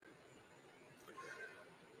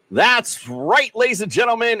That's right, ladies and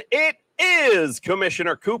gentlemen. It is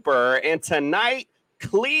Commissioner Cooper, and tonight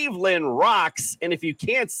Cleveland rocks. And if you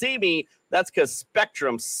can't see me, that's because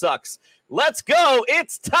Spectrum sucks. Let's go.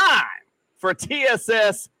 It's time for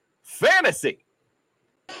TSS Fantasy.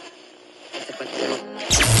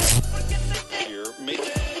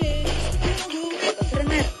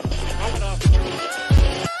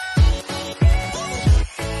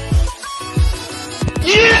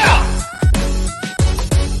 Yeah!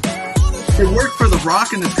 It worked for The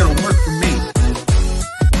Rock, and it's going to work for me.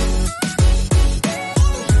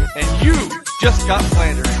 And you just got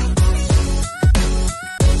flandered.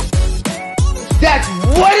 That's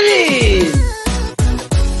what it is!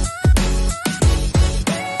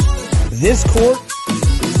 This court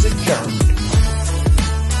is adjourned.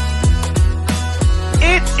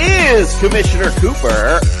 It is Commissioner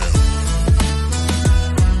Cooper.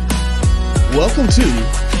 Welcome to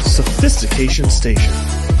Sophistication Station.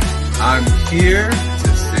 I'm here to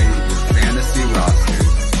save your fantasy roster.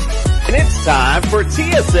 And it's time for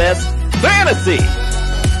TSS Fantasy.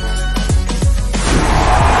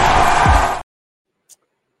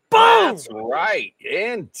 Boom! That's right.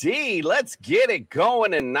 Indeed. Let's get it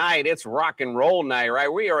going tonight. It's rock and roll night,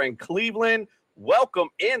 right? We are in Cleveland. Welcome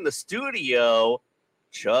in the studio,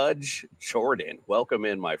 Judge Jordan. Welcome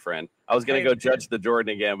in, my friend. I was going to go Judge the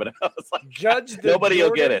Jordan again, but I was like, Judge the nobody Jordan,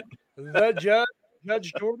 will get it. The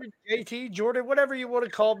Judge Jordan, JT Jordan, whatever you want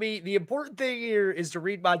to call me. The important thing here is to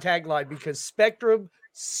read my tagline because Spectrum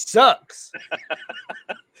sucks.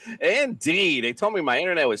 Indeed. They told me my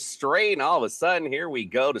internet was straight, and all of a sudden, here we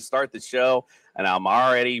go to start the show, and I'm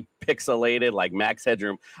already pixelated like Max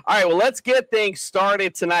Headroom. All right, well, let's get things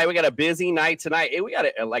started tonight. We got a busy night tonight. We got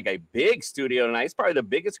a big studio tonight. It's probably the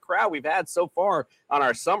biggest crowd we've had so far on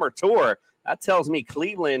our summer tour. That tells me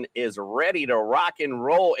Cleveland is ready to rock and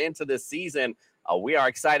roll into this season. We are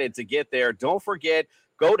excited to get there. Don't forget,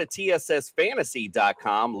 go to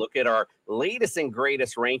TSSFantasy.com. Look at our latest and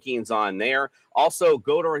greatest rankings on there. Also,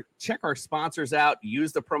 check our sponsors out.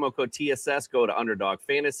 Use the promo code TSS. Go to Underdog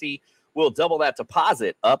Fantasy. We'll double that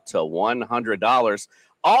deposit up to $100.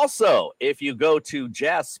 Also, if you go to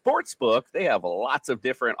Jazz Sportsbook, they have lots of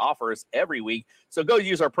different offers every week. So go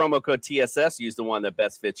use our promo code TSS. Use the one that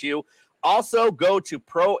best fits you. Also, go to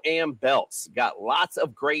Pro-Am Belts. Got lots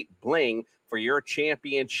of great bling for your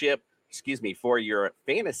for your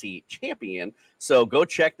fantasy champion. So go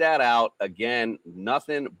check that out. Again,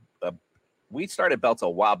 we started belts a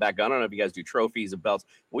while back. I don't know if you guys do trophies of belts.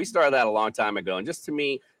 We started that a long time ago. And just to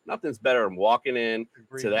me, nothing's better than walking in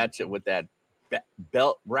to that with that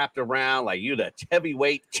belt wrapped around like you, the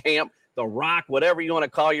heavyweight champ, The Rock, whatever you want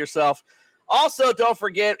to call yourself. Also, don't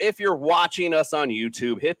forget, if you're watching us on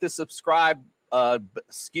YouTube, hit the subscribe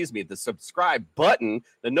button,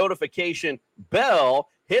 the notification bell,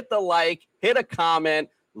 hit the like, hit a comment.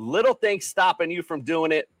 Little things stopping you from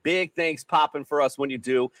doing it. Big things popping for us when you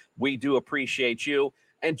do. We do appreciate you.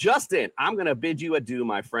 And Justin, I'm going to bid you adieu,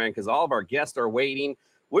 my friend, because all of our guests are waiting.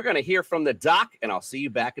 We're going to hear from the doc, and I'll see you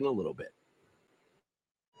back in a little bit.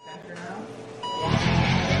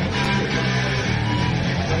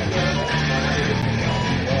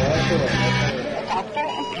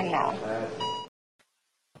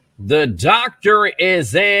 The doctor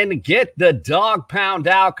is in. Get the dog pound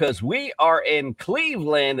out because we are in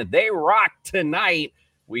Cleveland. They rock tonight.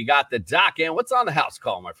 We got the doc in. What's on the house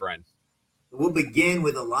call, my friend? We'll begin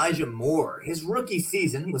with Elijah Moore. His rookie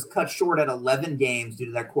season was cut short at 11 games due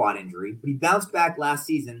to that quad injury, but he bounced back last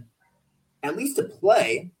season, at least to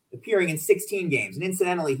play, appearing in 16 games. And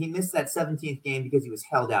incidentally, he missed that 17th game because he was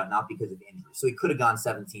held out, not because of injury. So he could have gone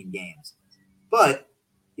 17 games. But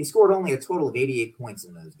he scored only a total of 88 points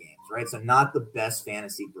in those games, right? So not the best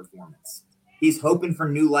fantasy performance. He's hoping for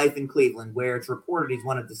new life in Cleveland, where it's reported he's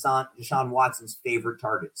one of Deshaun Watson's favorite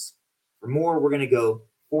targets. For Moore, we're going to go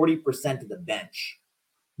 40% of the bench.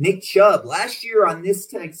 Nick Chubb, last year on this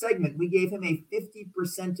segment, we gave him a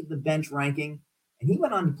 50% of the bench ranking, and he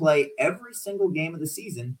went on to play every single game of the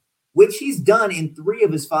season, which he's done in 3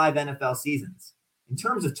 of his 5 NFL seasons. In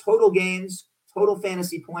terms of total games, total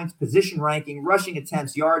fantasy points, position ranking, rushing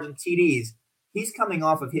attempts, yards, and TDs, he's coming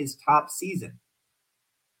off of his top season.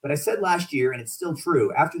 But I said last year, and it's still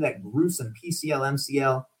true, after that gruesome PCL,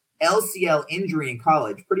 MCL, LCL injury in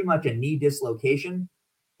college, pretty much a knee dislocation,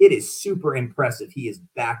 it is super impressive he is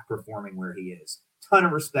back performing where he is. Ton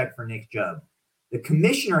of respect for Nick Chubb. The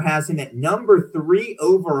commissioner has him at number 3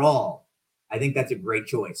 overall. I think that's a great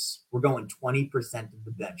choice. We're going 20% of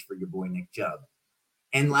the bench for your boy Nick Chubb.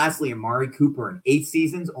 And lastly, Amari Cooper in 8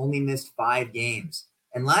 seasons only missed 5 games.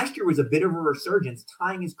 And last year was a bit of a resurgence,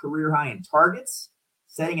 tying his career high in targets,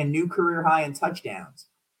 setting a new career high in touchdowns.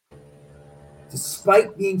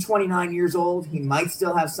 Despite being 29 years old, he might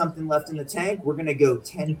still have something left in the tank. We're going to go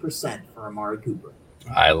 10% for Amari Cooper.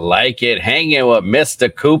 I like it. Hanging with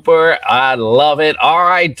Mr. Cooper. I love it. All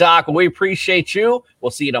right, Doc, we appreciate you.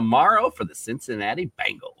 We'll see you tomorrow for the Cincinnati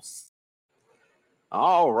Bengals.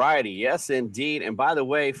 All righty. Yes, indeed. And by the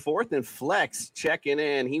way, Fourth and Flex checking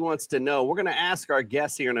in. He wants to know. We're going to ask our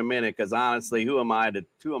guests here in a minute because honestly, who am I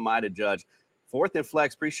to judge? Fourth and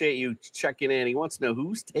Flex, appreciate you checking in. He wants to know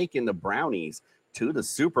who's taking the Brownies to the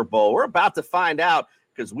Super Bowl. We're about to find out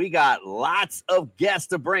because we got lots of guests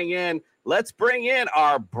to bring in. Let's bring in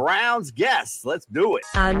our Browns guests. Let's do it.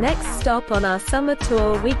 Our next stop on our summer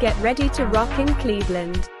tour, we get ready to rock in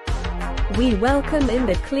Cleveland. We welcome in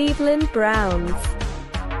the Cleveland Browns.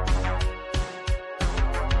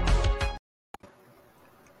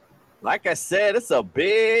 Like I said, it's a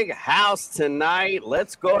big house tonight.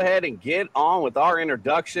 Let's go ahead and get on with our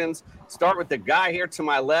introductions. Start with the guy here to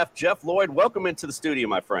my left, Jeff Lloyd. Welcome into the studio,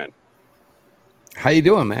 my friend. How you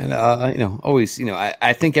doing, man?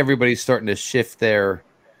 I think everybody's starting to shift their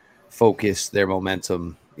focus, their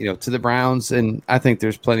momentum, to the Browns. And I think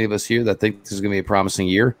there's plenty of us here that think this is going to be a promising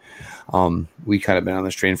year. We kind of been on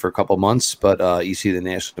this train for a couple months, but you see the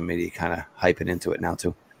national media kind of hyping into it now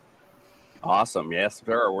too. Awesome. Yes,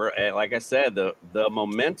 sir. We're like I said, the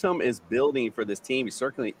momentum is building for this team. You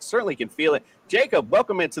certainly can feel it. Jacob,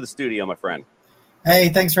 welcome into the studio, my friend. Hey,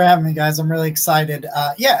 thanks for having me, guys. I'm really excited.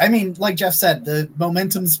 Like Jeff said, the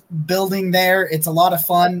momentum's building there. It's a lot of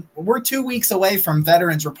fun. We're 2 weeks away from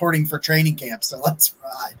veterans reporting for training camp, so let's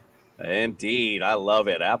ride. Indeed. I love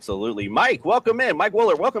it. Absolutely. Mike, welcome in. Mike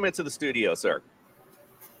Wooler, welcome into the studio, sir.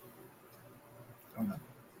 Oh, no.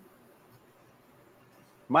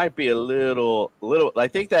 Might be a little. I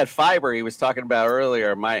think that fiber he was talking about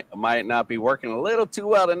earlier might not be working a little too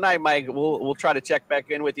well tonight, Mike. We'll try to check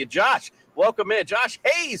back in with you. Josh, welcome in. Josh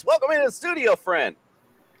Hayes, welcome into the studio, friend.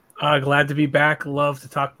 Glad to be back. Love to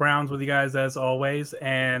talk Browns with you guys as always,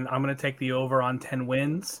 and I'm going to take the over on 10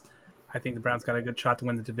 wins. I think the Browns got a good shot to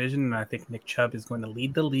win the division, and I think Nick Chubb is going to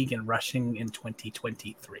lead the league in rushing in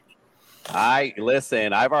 2023.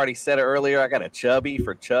 Listen, I've already said it earlier. I got a chubby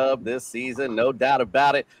for Chubb this season, no doubt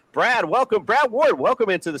about it. Brad Ward,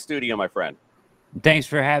 welcome into the studio, my friend. Thanks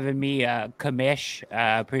for having me, Kamish.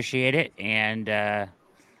 Appreciate it. And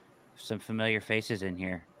some familiar faces in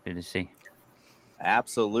here. Good to see.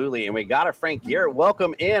 Absolutely. And we got a Frank Garrett.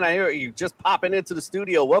 Welcome in. I hear you just popping into the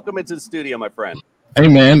studio. Welcome into the studio, my friend. Hey,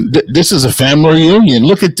 man, this is a family reunion.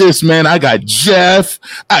 Look at this, man. I got Jeff.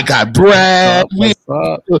 I got Brad. What's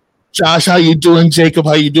up? Josh, how you doing? Jacob,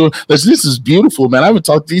 how you doing? Listen, this is beautiful, man. I haven't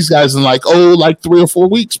talked to these guys in like 3 or 4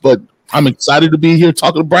 weeks, but I'm excited to be here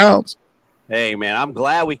talking to Browns. Hey, man, I'm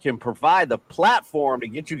glad we can provide the platform to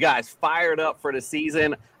get you guys fired up for the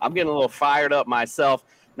season. I'm getting a little fired up myself.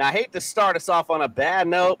 Now, I hate to start us off on a bad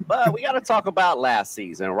note, but we got to talk about last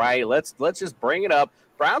season, right? Let's just bring it up.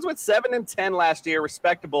 Browns went 7-10 last year,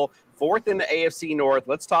 respectable, 4th in the AFC North.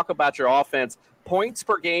 Let's talk about your offense. Points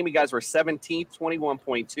per game, you guys were 17th,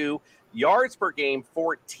 21.2. Yards per game,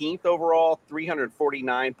 14th overall,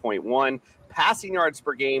 349.1. Passing yards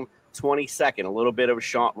per game, 22nd. A little bit of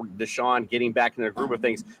Deshaun getting back in the groove of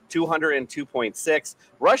things, 202.6.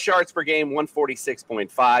 Rush yards per game,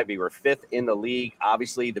 146.5. We were 5th in the league.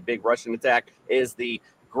 Obviously, the big rushing attack is the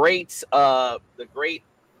great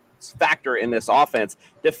factor in this offense.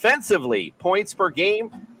 Defensively, points per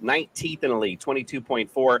game, 19th in the league,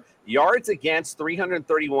 22.4. Yards against,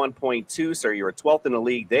 331.2. So you're 12th in the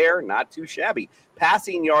league there. Not too shabby.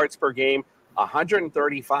 Passing yards per game,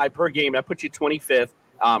 135 per game. That puts you 25th.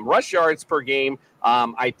 Rush yards per game,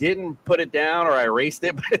 I didn't put it down or I erased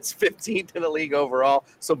it, but it's 15th in the league overall.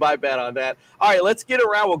 So my bad on that. All right, let's get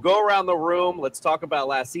around. We'll go around the room. Let's talk about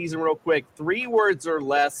last season real quick. 3 words or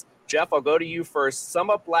less. Jeff, I'll go to you first. Sum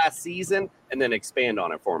up last season and then expand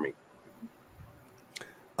on it for me.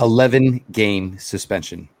 11-game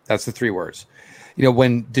suspension. That's the 3 words.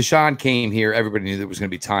 When Deshaun came here, everybody knew there was going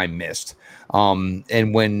to be time missed.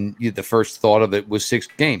 And when the first thought of it was 6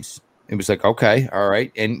 games, it was like, okay, all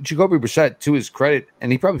right. And Jacoby Brissett, to his credit,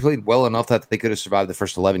 and he probably played well enough that they could have survived the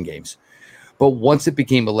first 11 games. But once it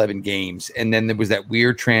became 11 games, and then there was that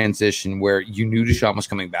weird transition where you knew Deshaun was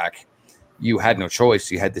coming back, you had no choice.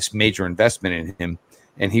 You had this major investment in him,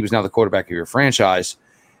 and he was now the quarterback of your franchise.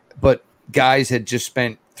 But guys had just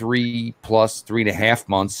spent 3.5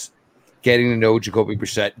 months getting to know Jacoby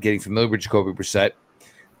Brissett, getting familiar with Jacoby Brissett.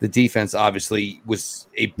 The defense obviously was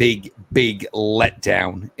a big, big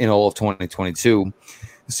letdown in all of 2022.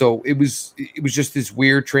 So it was just this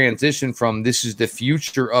weird transition from this is the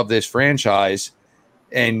future of this franchise,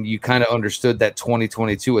 and you kind of understood that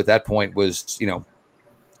 2022 at that point was,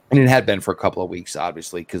 And it had been for a couple of weeks,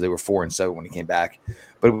 obviously, because they were 4-7 when he came back.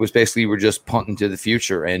 But it was basically we're just punting to the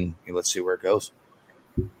future, and let's see where it goes.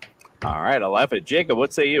 All right, I love it. Jacob,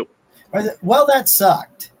 what say you? Well, that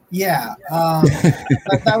sucked. Yeah,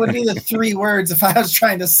 that would be the 3 words if I was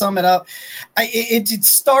trying to sum it up. It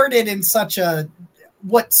started in such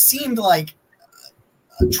what seemed like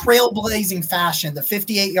a trailblazing fashion. The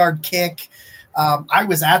 58-yard kick. I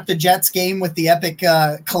was at the Jets game with the epic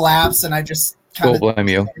collapse, and I just don't blame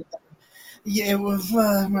you. Yeah, it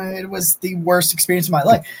was the worst experience of my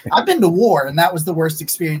life. I've been to war, and that was the worst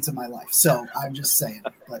experience of my life. So I'm just saying.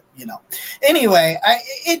 But anyway,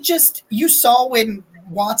 you saw when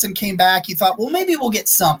Watson came back, you thought, well, maybe we'll get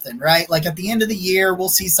something, right? Like at the end of the year, we'll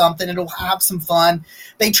see something. It'll have some fun.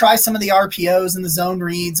 They try some of the RPOs and the zone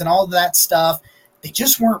reads and all of that stuff. They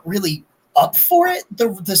just weren't really up for it.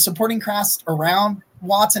 The supporting cast around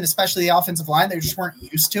Watson, especially the offensive line, they just weren't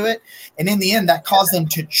used to it. And in the end, that caused them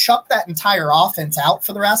to chuck that entire offense out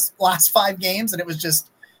for the last 5 games, and it was just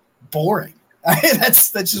boring.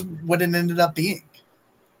 That's just what it ended up being.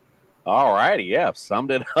 All righty, yeah, summed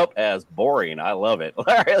it up as boring. I love it. All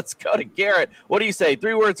right, let's go to Garrett. What do you say?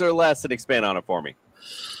 3 words or less and expand on it for me.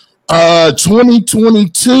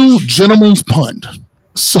 2022 gentleman's punt.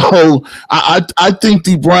 So I think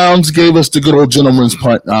the Browns gave us the good old gentleman's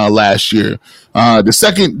punt last year. The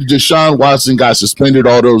second Deshaun Watson got suspended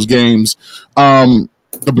all those games,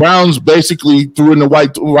 the Browns basically threw in the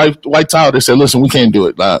white towel. They said, listen, we can't do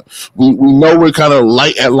it. We know we're kind of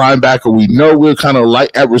light at linebacker. We know we're kind of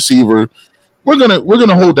light at receiver. We're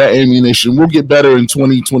gonna hold that ammunition. We'll get better in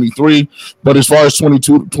 2023. But as far as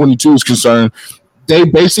 2022 is concerned, they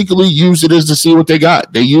basically used it as to see what they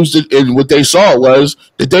got. They used it, and what they saw was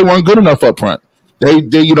that they weren't good enough up front.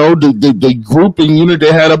 The group and unit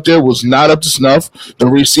they had up there was not up to snuff. The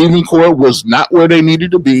receiving core was not where they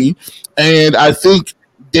needed to be, and I think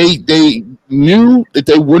they knew that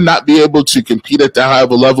they would not be able to compete at that high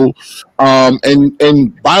of a level.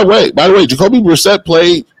 And by the way, Jacoby Brissett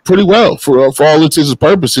played pretty well for all intents and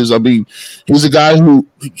purposes. I mean, he's a guy who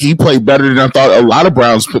he played better than I thought a lot of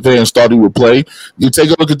Browns fans thought he would play. You take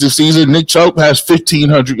a look at the season, Nick Chubb has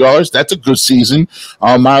 1,500 yards. That's a good season.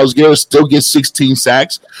 Myles Garrett still gets 16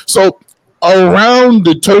 sacks. So around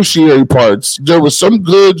the tertiary parts, there was some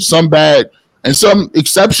good, some bad, and some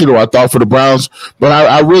exceptional, I thought, for the Browns. But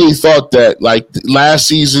I really thought that, like, last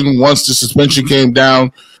season, once the suspension came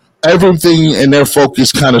down, everything in their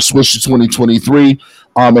focus kind of switched to 2023.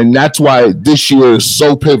 And that's why this year is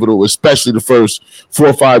so pivotal, especially the first 4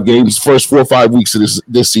 or 5 games, first 4 or 5 weeks of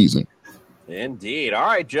this season. Indeed. All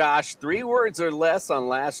right, Josh, 3 words or less on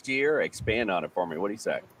last year. Expand on it for me. What do you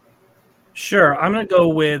say? Sure. I'm going to go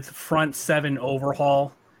with front 7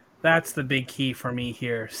 overhaul. That's the big key for me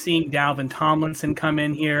here. Seeing Dalvin Tomlinson come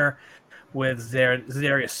in here with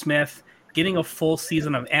Zarius Smith, getting a full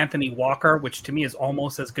season of Anthony Walker, which to me is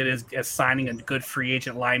almost as good as signing a good free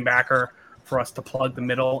agent linebacker for us to plug the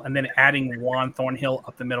middle, and then adding Juan Thornhill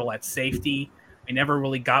up the middle at safety. We never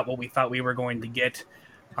really got what we thought we were going to get,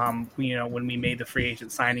 when we made the free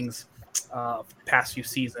agent signings past few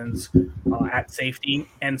seasons at safety.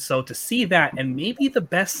 And so to see that, and maybe the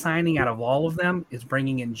best signing out of all of them is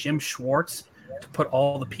bringing in Jim Schwartz to put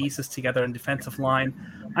all the pieces together in defensive line.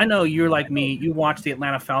 I know you're like me. You watch the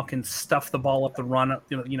Atlanta Falcons stuff the ball up the run,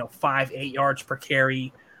 5-8 yards per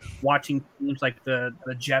carry. Watching teams like the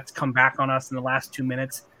Jets come back on us in the last 2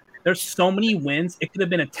 minutes. There's so many wins. It could have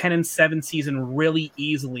been a 10-7 season really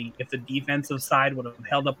easily if the defensive side would have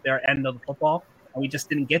held up their end of the football, and we just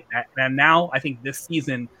didn't get that. And now I think this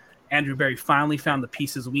season, Andrew Berry finally found the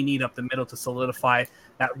pieces we need up the middle to solidify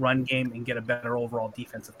that run game and get a better overall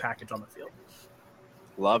defensive package on the field.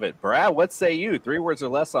 Love it. Brad, what say you? 3 words or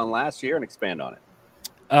less on last year and expand on it.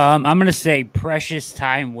 I'm going to say precious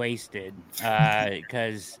time wasted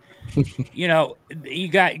because, you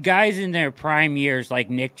got guys in their prime years like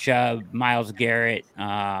Nick Chubb, Myles Garrett,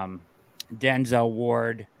 Denzel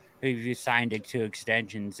Ward, who you signed it to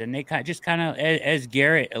extensions. And they just kind of, as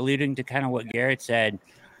Garrett, alluding to kind of what Garrett said,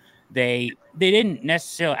 they didn't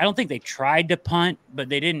necessarily, I don't think they tried to punt, but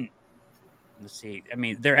they didn't,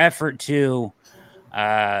 their effort to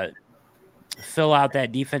fill out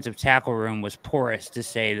that defensive tackle room was porous, to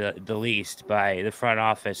say the least, by the front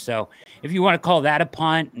office. So if you want to call that a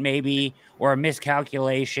punt, maybe, or a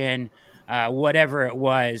miscalculation, whatever it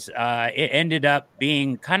was, it ended up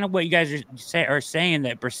being kind of what you guys are saying,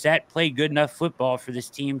 that Brissett played good enough football for this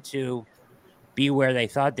team to be where they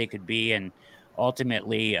thought they could be. And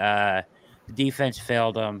ultimately, the defense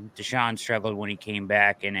failed them. Deshaun struggled when he came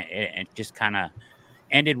back, and it just kind of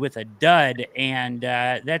ended with a dud. And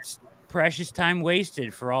that's precious time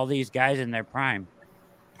wasted for all these guys in their prime.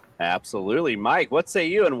 Absolutely. Mike, what say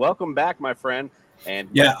you? And welcome back, my friend. And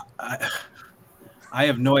yeah, I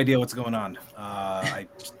have no idea what's going on.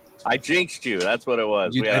 I jinxed you. That's what it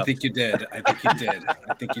was. I think you did. I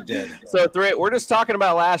think you did. So we're just talking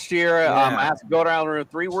about last year. I have to go around the room.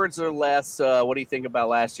 3 words or less. What do you think about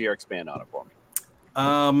last year? Expand on it for me.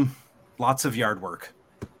 Lots of yard work.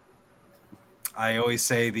 I always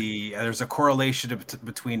say there's a correlation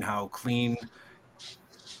between how clean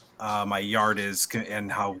my yard is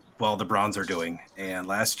and how well the Browns are doing. And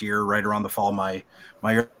last year, right around the fall, my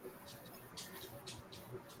yard,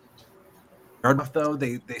 though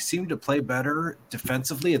they seem to play better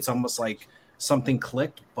defensively. It's almost like something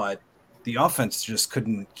clicked, but the offense just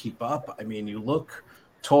couldn't keep up. I mean, you look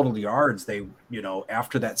total yards,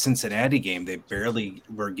 after that Cincinnati game, they barely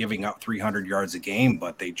were giving up 300 yards a game,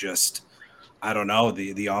 but they just, I don't know,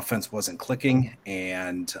 the offense wasn't clicking,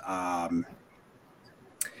 and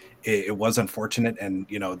it was unfortunate. And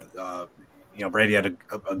Brady had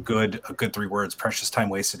a good 3 words: precious time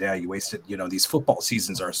wasted. Yeah, you wasted. These football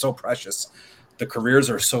seasons are so precious. The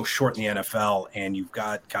careers are so short in the NFL, and you've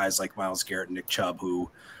got guys like Myles Garrett and Nick Chubb who,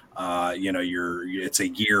 it's a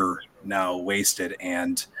year now wasted,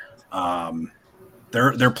 and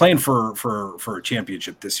they're playing for a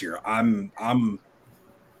championship this year. I'm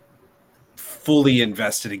fully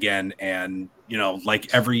invested again, and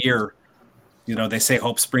like every year, they say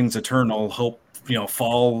hope springs eternal. Hope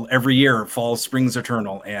fall every year, fall springs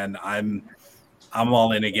eternal, and I'm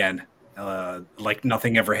all in again. Like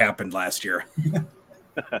nothing ever happened last year.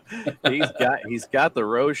 He's got the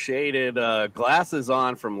rose shaded glasses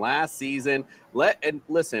on from last season.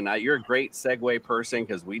 Listen, you're a great segue person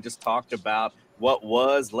because we just talked about what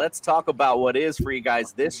was. Let's talk about what is for you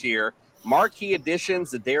guys this year. Marquee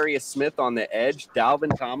additions: Zadarius Smith on the edge,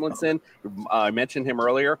 Dalvin Tomlinson. I mentioned him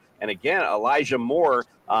earlier, and again Elijah Moore.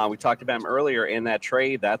 We talked about him earlier in that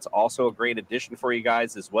trade. That's also a great addition for you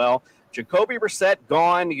guys as well. Jacoby Brissett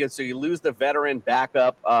gone, so you lose the veteran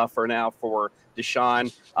backup for now for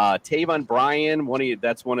Deshaun. Taven Bryan,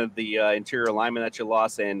 that's one of the interior linemen that you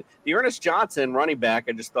lost, and the Ernest Johnson running back.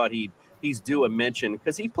 I just thought he's due a mention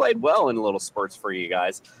because he played well in little spurts for you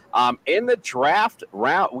guys. In the draft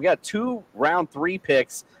round, we got 2 round 3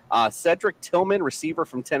 picks. Cedric Tillman, receiver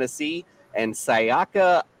from Tennessee, and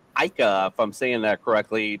Sayaka Ika, if I'm saying that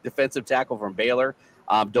correctly, defensive tackle from Baylor.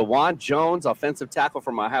 DeJuan Jones, offensive tackle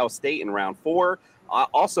from Ohio State in round 4.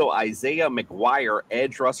 Also Isaiah McGuire,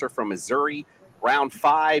 edge rusher from Missouri. Round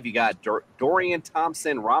 5, you got Dorian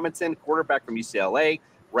Thompson-Robinson, quarterback from UCLA.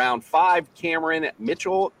 Round 5, Cameron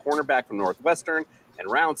Mitchell, cornerback from Northwestern.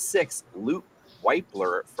 And round 6, Luke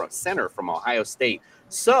Weipler, center from Ohio State.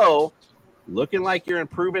 So, looking like you're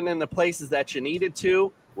improving in the places that you needed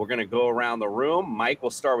to. We're going to go around the room. Mike, we'll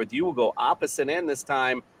start with you. We'll go opposite end this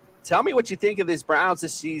time. Tell me what you think of these Browns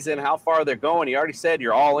this season, how far they're going. You already said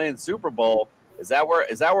you're all in Super Bowl. Is that where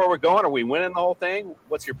we're going? Are we winning the whole thing?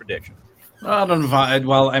 What's your prediction? I don't know.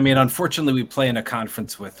 Well, I mean, unfortunately, we play in a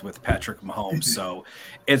conference with Patrick Mahomes, so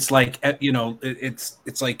it's like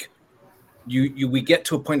it's like we get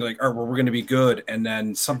to a point like, all right, well, we're going to be good, and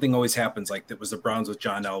then something always happens. Like it was the Browns with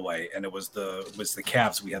John Elway, and it was the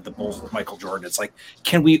Cavs. We had the Bulls with Michael Jordan. It's like,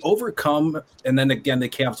 can we overcome? And then again, the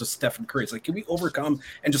Cavs with Stephen Curry. It's like, can we overcome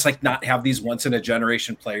and just like not have these once in a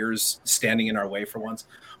generation players standing in our way for once?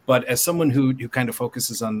 But as someone who kind of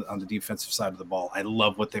focuses on the defensive side of the ball, I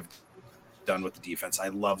love what they've done with the defense. I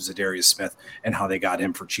love Zadarius Smith and how they got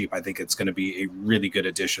him for cheap. I think it's going to be a really good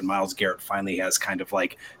addition. Myles Garrett finally has kind of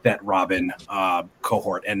like that Robin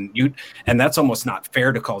cohort, and that's almost not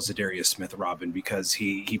fair to call Zadarius Smith Robin because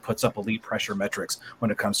he puts up elite pressure metrics when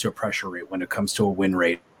it comes to a pressure rate, when it comes to a win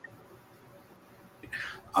rate.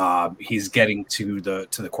 He's getting to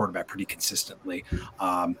the quarterback pretty consistently.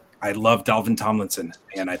 I love Dalvin Tomlinson,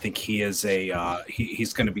 and I think he is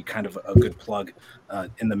he's going to be kind of a good plug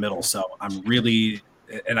in the middle. So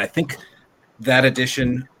I think that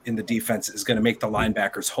addition in the defense is going to make the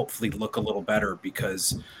linebackers hopefully look a little better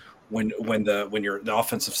because when you're the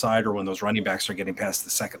offensive side or when those running backs are getting past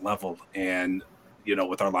the second level and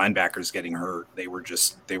with our linebackers getting hurt, they were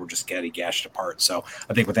just getting gashed apart. So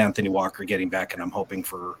I think with Anthony Walker getting back, and I'm hoping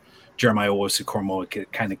for Jeremiah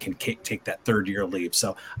Owusu-Koramoah can take that third-year leap.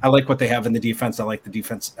 So I like what they have in the defense. I like the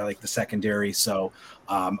defense. I like the secondary. So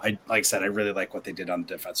like I said, I really like what they did on the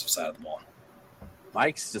defensive side of the ball.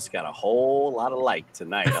 Mike's just got a whole lot of like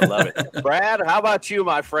tonight. I love it. Brad, how about you,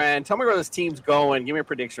 my friend? Tell me where this team's going. Give me a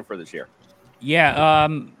prediction for this year. Yeah,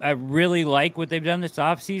 I really like what they've done this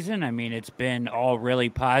offseason. I mean, it's been all really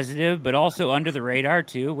positive, but also under the radar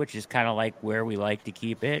too, which is kind of like where we like to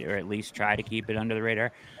keep it, or at least try to keep it under the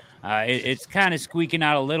radar. It's kind of squeaking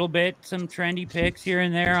out a little bit, some trendy picks here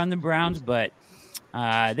and there on the Browns, but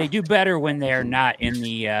they do better when they're not in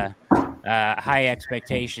the high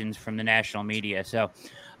expectations from the national media. So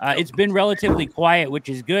it's been relatively quiet, which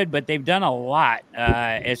is good, but they've done a lot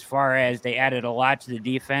as far as they added a lot to the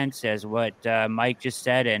defense, as what Mike just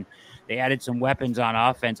said, and they added some weapons on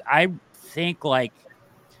offense. I think, like,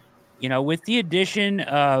 with the addition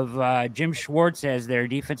of Jim Schwartz as their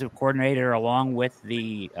defensive coordinator, along with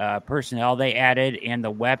the personnel they added and the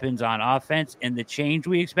weapons on offense and the change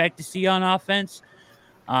we expect to see on offense,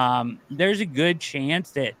 there's a good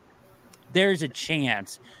chance that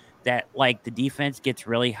like the defense gets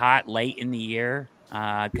really hot late in the year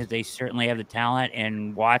because they certainly have the talent,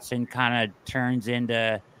 and Watson kind of turns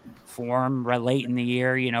into form late in the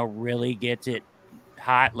year, really gets it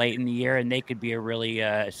hot late in the year, and they could be a really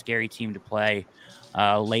scary team to play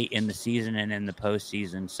late in the season and in the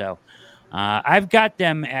postseason. So I've got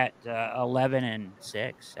them at 11-6,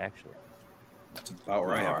 actually. That's about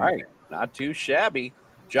right. All right, not too shabby.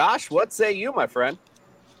 Josh, what say you, my friend?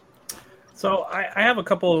 So I have a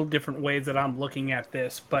couple of different ways that I'm looking at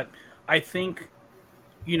this, but I think,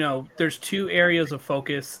 there's two areas of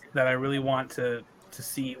focus that I really want to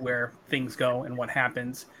see where things go and what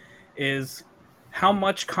happens is how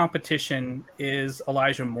much competition is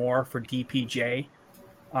Elijah Moore for DPJ?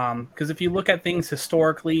 Because if you look at things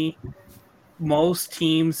historically, most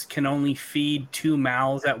teams can only feed 2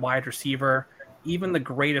 mouths at wide receiver. Even the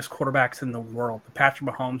greatest quarterbacks in the world, Patrick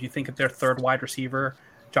Mahomes, you think of their third wide receiver,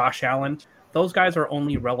 Josh Allen, those guys are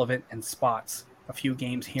only relevant in spots, a few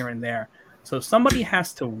games here and there. So somebody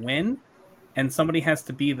has to win, and somebody has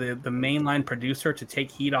to be the mainline producer to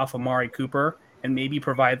take heat off Amari Cooper and maybe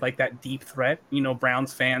provide like that deep threat.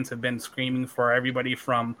 Browns fans have been screaming for everybody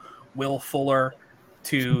from Will Fuller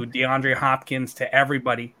to DeAndre Hopkins to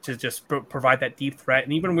everybody to just provide that deep threat.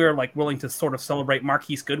 And even we're like willing to sort of celebrate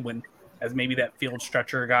Marquise Goodwin as maybe that field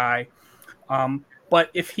stretcher guy. But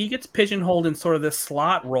if he gets pigeonholed in sort of this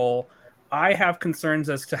slot role, I have concerns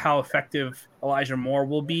as to how effective Elijah Moore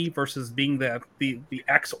will be versus being the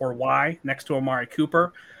X or Y next to Amari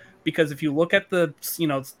Cooper. Because if you look at the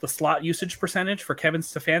slot usage percentage for Kevin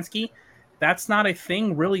Stefanski, that's not a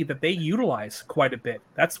thing really that they utilize quite a bit.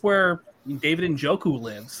 That's where David Njoku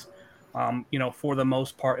lives, for the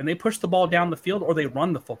most part. And they push the ball down the field or they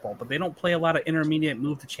run the football, but they don't play a lot of intermediate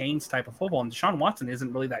move the chains type of football. And Deshaun Watson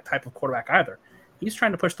isn't really that type of quarterback either. He's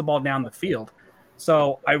trying to push the ball down the field.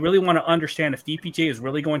 So I really want to understand if DPJ is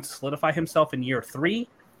really going to solidify himself in year 3,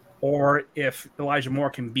 or if Elijah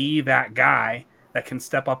Moore can be that guy that can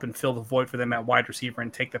step up and fill the void for them at wide receiver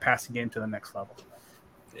and take the passing game to the next level.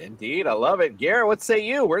 Indeed. I love it. Garrett, what say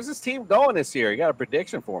you? Where's this team going this year? You got a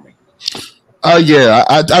prediction for me?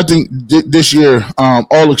 I think this year,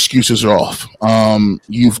 all excuses are off.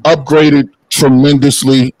 You've upgraded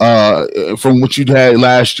tremendously from what you had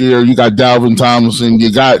last year. You got Dalvin Tomlinson,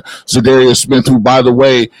 you got Zadarius Smith, who, by the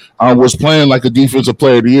way, was playing like a defensive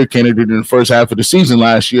player of the year candidate in the first half of the season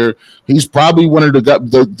last year. He's probably one of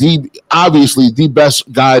obviously the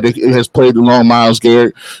best guy that has played along Myles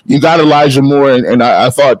Garrett. You got Elijah Moore, and I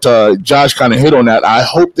thought Josh kind of hit on that. I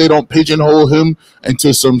hope they don't pigeonhole him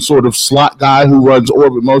into some sort of slot guy who runs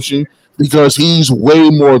orbit motion, because he's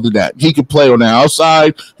way more than that. He can play on the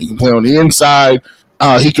outside. He can play on the inside.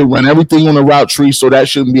 He can run everything on the route tree, so that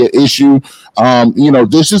shouldn't be an issue.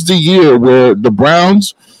 This is the year where the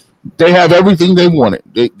Browns, they have everything they wanted.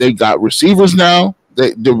 They got receivers now.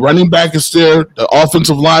 The running back is there. The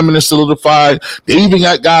offensive lineman is solidified. They even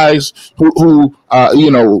got guys who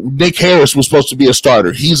Nick Harris was supposed to be a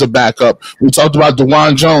starter. He's a backup. We talked about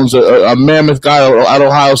DeJuan Jones, a mammoth guy at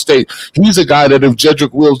Ohio State. He's a guy that if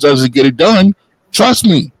Jedrick Wills doesn't get it done, trust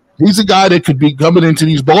me, he's a guy that could be coming into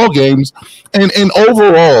these ball games. And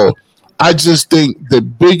overall, I just think the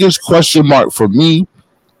biggest question mark for me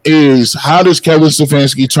is, how does Kevin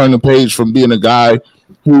Stefanski turn the page from being a guy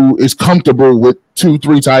who is comfortable with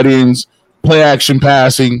 2-3 tight ends, play action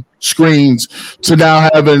passing, screens, to now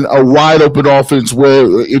having a wide open offense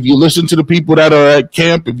where, if you listen to the people that are at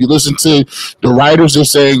camp, if you listen to the writers, they're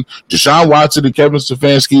saying Deshaun Watson and Kevin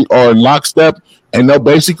Stefanski are in lockstep, and they'll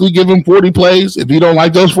basically give him 40 plays. If you don't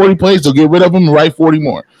like those 40 plays, they'll get rid of them and write 40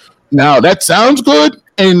 more. Now, that sounds good,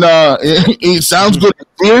 and it sounds good in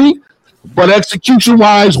theory, but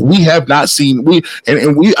execution-wise, we have not seen.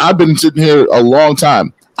 I've been sitting here a long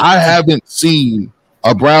time. I haven't seen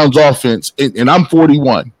a Browns offense, and I'm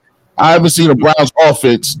 41. I haven't seen a Browns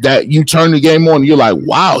offense that you turn the game on and you're like,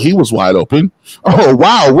 wow, he was wide open. Oh,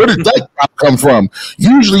 wow, where did that come from?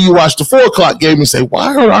 Usually you watch the 4 o'clock game and say,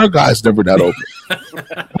 why are our guys never that open?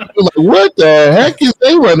 We're like, what the heck is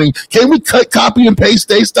they running? Can we copy and paste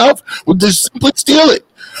their stuff? We'll just simply steal it.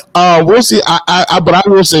 We'll see. But I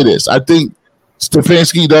will say this. I think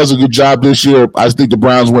Stefanski does a good job this year. I think the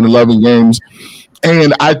Browns win 11 games.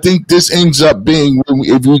 And I think this ends up being,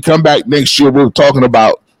 if we come back next year, we're talking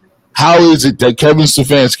about how is it that Kevin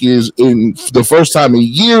Stefanski is, in the first time in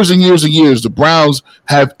years and years and years, the Browns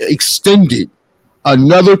have extended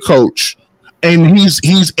another coach, and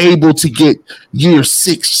he's able to get year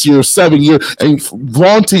 6, year 7, and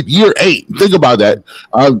vaunted year 8. Think about that,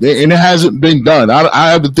 and it hasn't been done.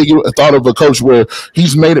 I haven't thought of a coach where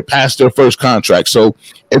he's made it past their first contract. So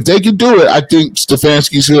if they can do it, I think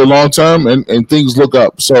Stefanski's here long term, and things look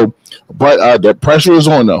up. So, but the pressure is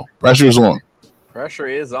on, though. Pressure is on. Pressure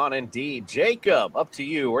is on indeed. Jacob, up to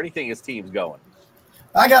you. Where do you think his team's going?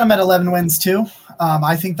 I got him at 11 wins too.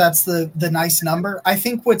 I think that's the nice number. I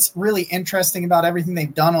think what's really interesting about everything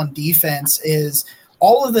they've done on defense is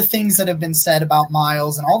all of the things that have been said about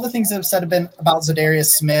Miles and all the things that have said been about Zadarius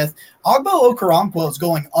Smith. Ogbo Okoronkwo is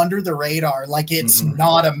going under the radar like it's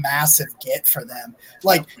not a massive get for them.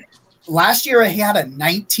 Like last year, he had a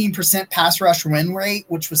 19% pass rush win rate,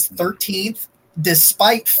 which was 13th.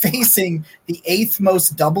 Despite facing the 8th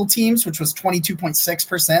most double teams, which was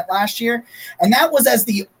 22.6% last year. And that was as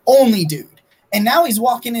the only dude. And now he's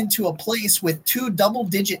walking into a place with 2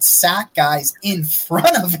 double-digit sack guys in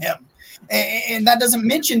front of him. And that doesn't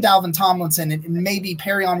mention Dalvin Tomlinson, and maybe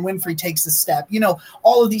Perion Winfrey takes a step. You know,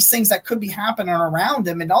 all of these things that could be happening around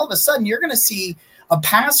him. And all of a sudden, you're going to see a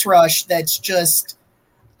pass rush that's just –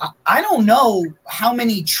 I don't know how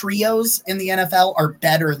many trios in the NFL are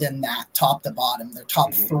better than that, top to bottom. They're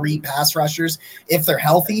top 3 pass rushers if they're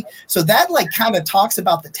healthy. So that like kind of talks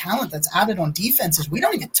about the talent that's added on defenses. We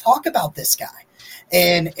don't even talk about this guy.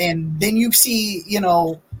 And then you see, you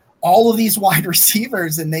know, all of these wide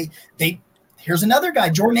receivers, and they here's another guy.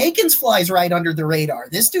 Jordan Akins flies right under the radar.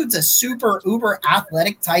 This dude's a super uber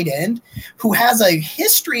athletic tight end who has a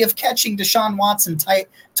history of catching Deshaun Watson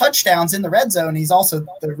touchdowns in the red zone. He's also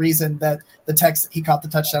the reason that he caught the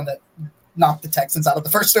touchdown that knocked the Texans out of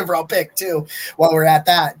the first overall pick too, while we're at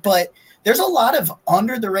that. But there's a lot of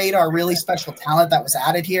under the radar, really special talent that was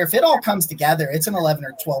added here. If it all comes together, it's an 11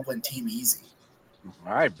 or 12 win team easy.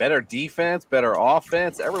 All right. Better defense, better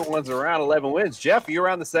offense. Everyone's around 11 wins. Jeff, are you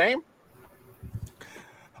around the same?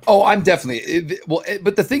 Oh, I'm definitely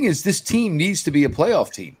but the thing is, this team needs to be a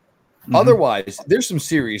playoff team. Otherwise, there's some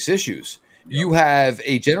serious issues. You have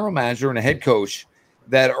a general manager and a head coach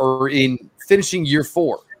that are in finishing year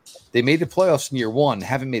 4. They made the playoffs in year 1,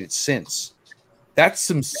 haven't made it since. That's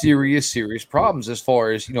some serious problems as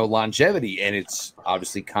far as, you know, longevity, and it's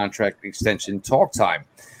obviously contract extension talk time.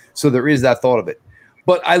 So there is that thought of it.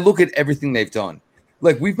 But I look at everything they've done.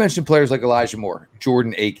 Like we've mentioned players like Elijah Moore,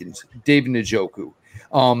 Jordan Akins, David Njoku.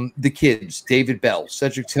 The kids, David Bell,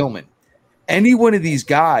 Cedric Tillman, any one of these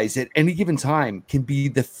guys at any given time can be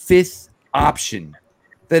the 5th option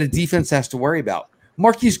that a defense has to worry about.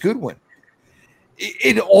 Marquise Goodwin.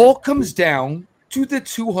 It all comes down to the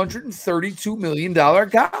 $232 million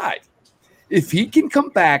guy. If he can come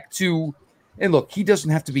back to, and look, he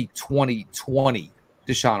doesn't have to be 2020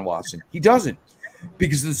 Deshaun Watson. He doesn't,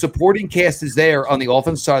 because the supporting cast is there on the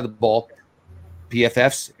offensive side of the ball.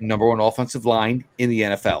 PFF's number 1 offensive line in the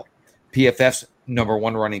NFL. PFF's number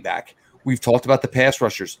 1 running back. We've talked about the pass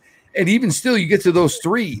rushers. And even still, you get to those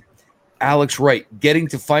 3. Alex Wright getting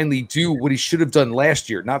to finally do what he should have done last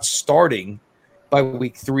year, not starting by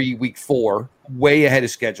week 3, week 4, way ahead of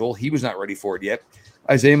schedule. He was not ready for it yet.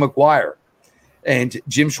 Isaiah McGuire. And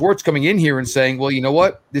Jim Schwartz coming in here and saying, well, you know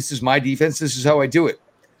what? This is my defense. This is how I do it.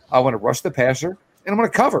 I want to rush the passer, and I'm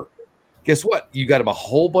going to cover. Guess what? You got him a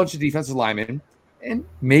whole bunch of defensive linemen, and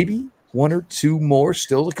maybe 1 or 2 more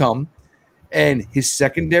still to come. And his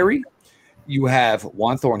secondary, you have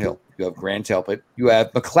Juan Thornhill, you have Grant Telpett, you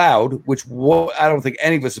have McLeod, which I don't think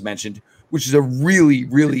any of us have mentioned, which is a really,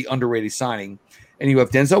 really underrated signing. And you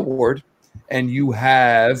have Denzel Ward, and you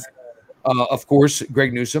have, of course,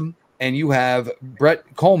 Greg Newsome, and you have Brett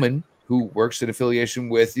Coleman, who works in affiliation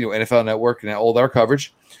with NFL Network and all their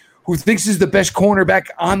coverage, who thinks is the best cornerback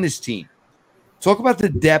on this team. Talk about the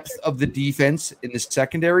depth of the defense in the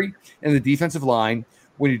secondary and the defensive line.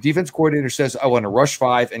 When your defense coordinator says, I want to rush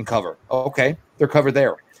 5 and cover. Okay, they're covered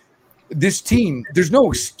there. This team, there's no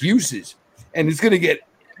excuses. And it's going to get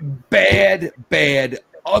bad,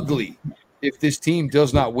 ugly if this team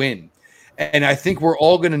does not win. And I think we're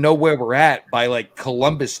all going to know where we're at by like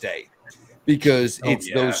Columbus Day, because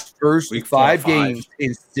those first 5 games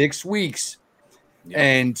in 6 weeks. Yeah.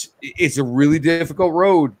 And it's a really difficult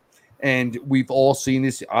road. And we've all seen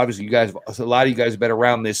this. Obviously, a lot of you guys have been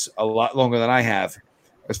around this a lot longer than I have.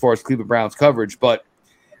 as far as Cleveland Browns coverage. But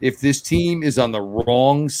if this team is on the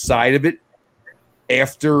wrong side of it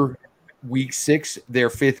after week 6, their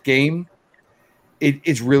 5th game,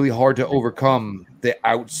 it's really hard to overcome the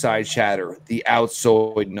outside chatter, the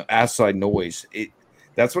outside noise.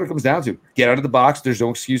 That's what it comes down to. Get out of the box. There's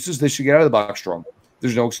no excuses. They should get out of the box strong.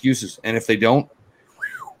 There's no excuses. And if they don't,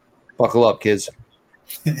 buckle up, kids.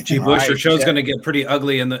 Gee, Bush, your show's going to get pretty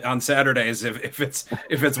ugly on Saturdays if it's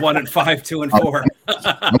 1-5, 2-4.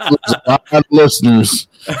 Listeners,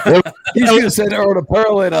 he's going to send Earl to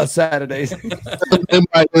Pearl in on Saturdays. They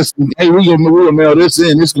might listen. Hey, we're gonna mail this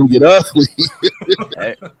in. It's gonna get ugly.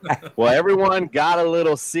 Hey, well, everyone got a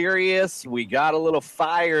little serious. We got a little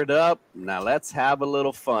fired up. Now let's have a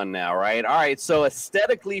little fun now, right? All right. So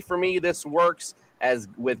aesthetically, for me, this works as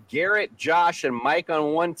with Garrett, Josh, and Mike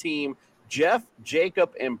on one team. Jeff,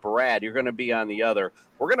 Jacob, and Brad, you're going to be on the other.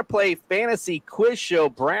 We're going to play Fantasy Quiz Show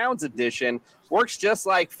Browns Edition. Works just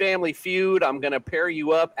like Family Feud. I'm going to pair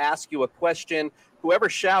you up, ask you a question. Whoever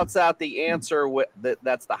shouts out the answer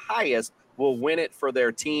that's the highest will win it for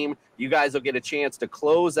their team. You guys will get a chance to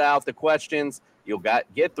close out the questions. You'll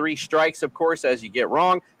get 3 strikes, of course, as you get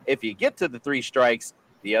wrong. If you get to the 3 strikes,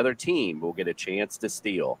 the other team will get a chance to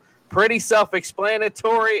steal. Pretty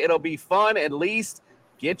self-explanatory. It'll be fun. At least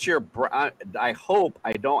get your I hope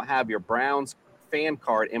I don't have your Browns fan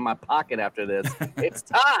card in my pocket after this. It's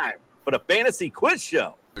time for the Fantasy Quiz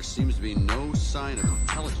Show. There seems to be no sign of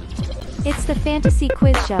intelligence. It's the Fantasy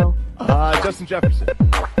Quiz Show. Justin Jefferson.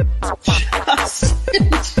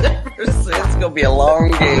 Justin Jefferson. It's going to be a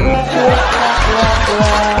long game.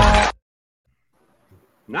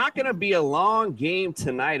 Not going to be a long game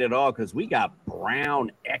tonight at all because we got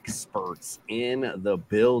Brown experts in the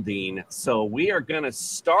building. So we are going to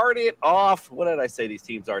start it off. What did I say these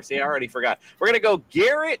teams are? See, I already forgot. We're going to go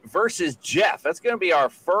Garrett versus Jeff. That's going to be our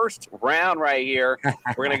first round right here.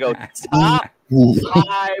 We're going to go top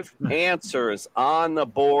 5 answers on the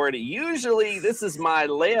board. Usually this is my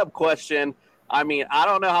layup question. I mean, I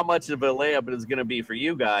don't know how much of a layup it is going to be for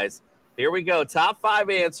you guys. Here we go. Top 5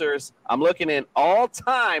 answers. I'm looking at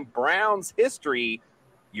all-time Browns history,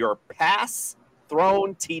 your pass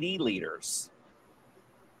thrown TD leaders.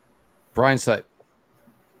 Brian Sipe.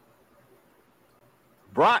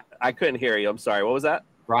 I couldn't hear you. I'm sorry. What was that?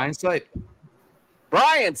 Brian Sipe.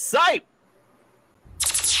 Brian Sipe.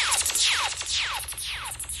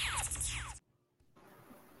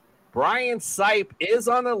 Brian Sipe is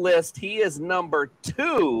on the list. He is number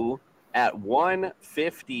 2 at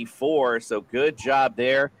 154. So good job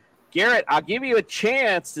there. Garrett, I'll give you a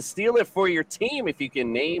chance to steal it for your team if you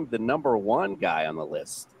can name the number 1 guy on the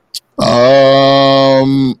list.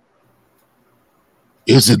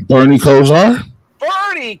 Is it Bernie Kosar?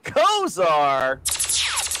 Bernie Kosar.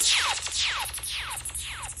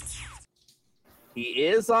 He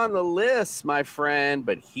is on the list, my friend,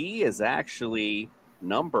 but he is actually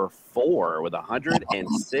number 4 with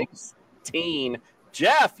 116.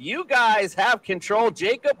 Jeff, you guys have control.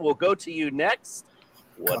 Jacob, we'll go to you next.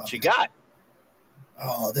 What you got?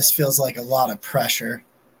 Oh, this feels like a lot of pressure.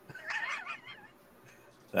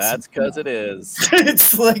 That's because it is.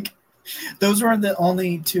 It's like those weren't the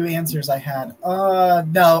only 2 answers I had.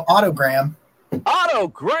 No, Otto Graham. Otto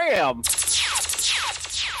Graham.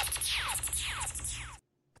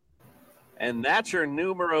 And that's your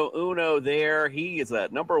numero uno there. He is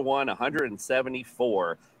at number 1,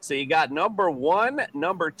 174. So you got number 1,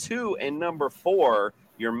 number 2, and number 4.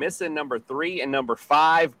 You're missing number 3 and number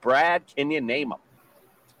 5. Brad, can you name them?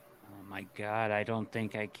 Oh, my God. I don't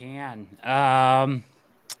think I can.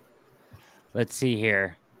 Let's see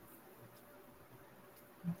here.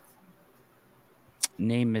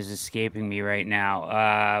 Name is escaping me right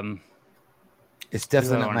now. It's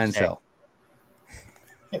definitely not Manziel.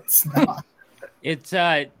 It's not. It's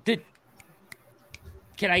can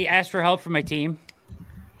I ask for help from my team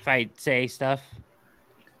if I say stuff?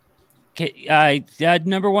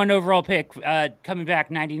 Number 1 overall pick, coming back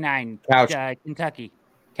 99. Couch. Kentucky.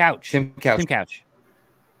 Couch. Tim Couch. Tim Couch.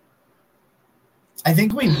 I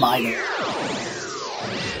think we might have.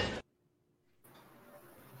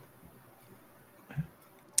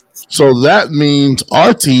 So that means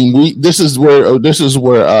our team. This is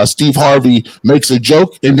where Steve Harvey makes a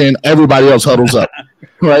joke and then everybody else huddles up,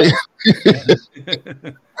 right?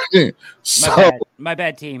 So my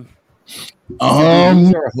bad team.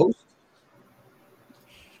 I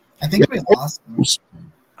think we lost.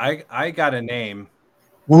 I got a name.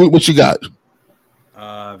 What you got?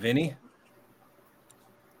 Vinny.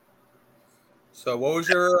 So what was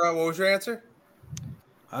your answer?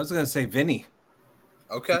 I was going to say Vinny.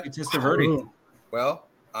 Okay. Testaverde. Well,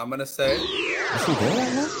 I'm going to say.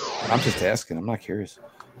 I'm just asking. I'm not curious.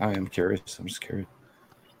 I am curious. I'm just curious.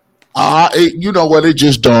 You know what? It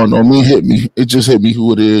just dawned on me. It just hit me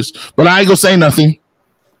who it is. But I ain't gonna say nothing.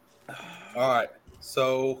 All right.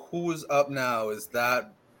 So who is up now? Is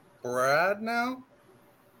that Brad now?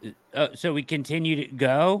 So we continue to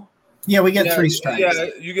go? Yeah, we get 3 strikes. Yeah,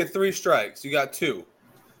 you get 3 strikes. You got 2.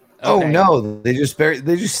 Oh Okay. no, they just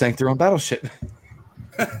sank their own battleship.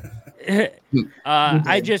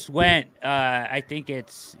 I just went. I think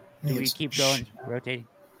it's. Do we keep going, rotating?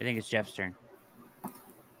 I think it's Jeff's turn.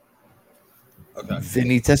 Okay.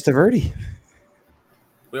 Vinny Testaverde.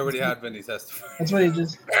 We already had Vinny testify. That's what he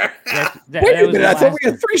just. That Wait a was minute, the I thought last we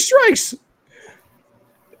had 3 strikes.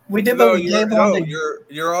 We did, No, but we gave one to.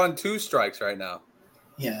 you're on 2 strikes right now.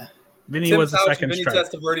 Yeah. Vinny Tim was the Couch and second Vinny strike.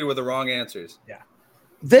 Testaverde were the wrong answers. Yeah.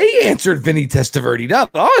 They answered Vinny Testaverde, not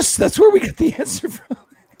us. That's where we got the answer from.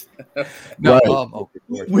 No,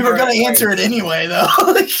 Right. We were going to answer it anyway, though.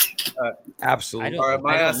 Absolutely. All right,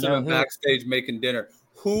 my I don't ass know is who. backstage making dinner.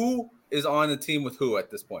 Who is on the team with who at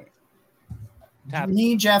this point?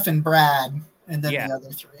 Me, Jeff, and Brad, and then Yeah. the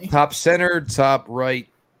other 3. Top center, top right,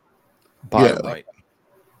 bottom Yeah. right.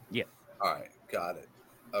 Yeah. All right, got it.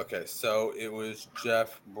 Okay, so it was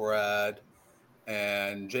Jeff, Brad,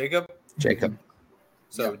 and Jacob. Jacob.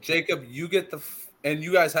 So Jacob, you get and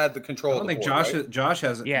you guys had the control. I don't of the think board, Josh right? Josh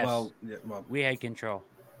has it. Yes. Well, We had control.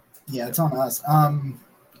 Yeah, it's on us.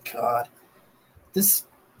 God. This.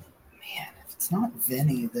 Man, if it's not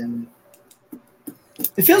Vinny, then.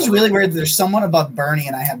 It feels really weird. There's someone above Bernie,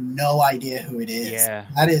 and I have no idea who it is. Yeah.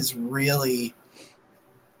 That is really.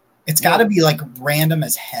 It's got to be like random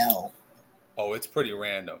as hell. Oh, it's pretty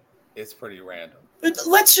random. It's pretty random. But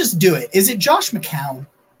let's just do it. Is it Josh McCown?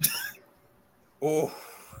 Oh,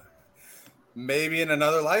 maybe in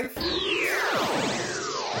another life.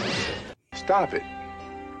 Stop it.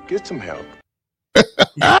 Get some help.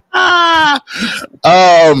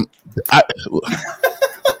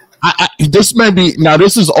 This may be now.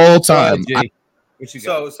 This is all time. Jay, what you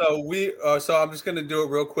got? So I'm just gonna do it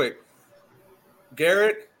real quick.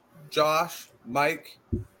 Garrett, Josh, Mike,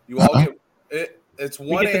 you all get it. It's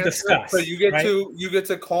one get to answer, discuss, so you get right?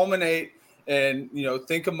 to culminate and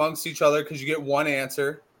think amongst each other because you get one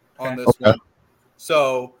answer on this Okay. one.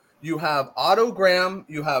 So you have Otto Graham,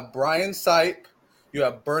 you have Brian Sipe, you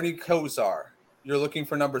have Bernie Kosar. You're looking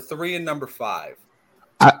for number 3 and number 5.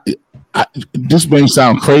 This may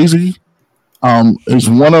sound crazy. Is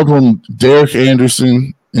one of them Derek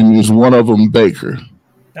Anderson, and is one of them Baker?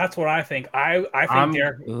 That's what I think. I think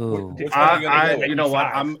Derek. Which one are you gonna go you know with?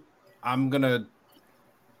 what? 5? I'm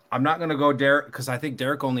not gonna go Derek because I think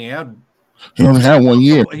Derek only had He only had 1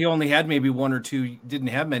 year. He only had maybe 1 or 2. Didn't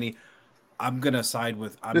have many. I'm gonna side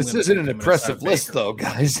with. This isn't an impressive list, though,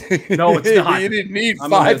 guys. No, it's not. You didn't need I'm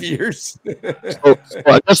 5 gonna- years. So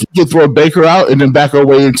I guess we can throw Baker out and then back our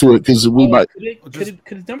way into it because we might.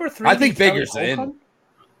 Could number 3? I think be Kelly Baker's in. Holcomb?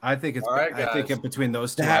 I think it's. All right, I think guys. in between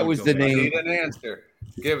those two. That I would was go the Baker. I name. need an answer.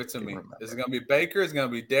 Give it to me. Is it going to be Baker? Is it going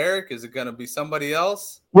to be Derek? Is it going to be somebody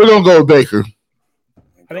else? We're gonna go with Baker. I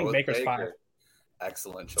think Go with Baker's Baker. 5.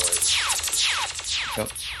 Excellent choice. Yep.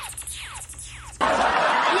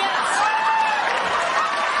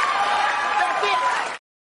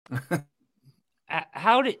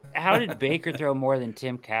 How did Baker throw more than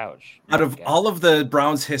Tim Couch? Out of all of the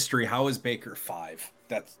Browns' history, how is Baker 5?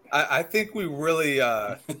 That's I think we really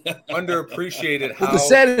underappreciated how. Well, the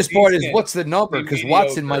saddest part is decent what's the number? and Because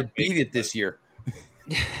Watson mediocre might beat it this year.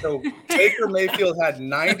 So Baker Mayfield had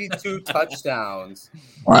 92 touchdowns.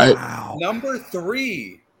 Right. Number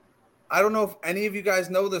 3. I don't know if any of you guys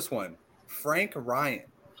know this one. Frank Ryan.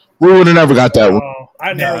 We would have never got that one. Oh,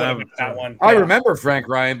 I never would have got that one. I Yeah. remember Frank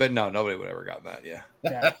Ryan, but no, nobody would ever got that. Yeah.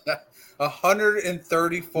 Yeah.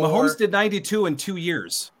 134. Mahomes did 92 in 2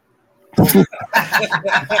 years. Well, he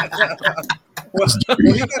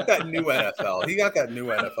got that new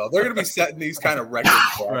NFL. They're going to be setting these kind of records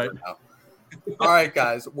forever now. All right,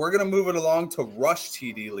 guys, we're going to move it along to rush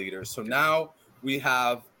TD leaders. So now we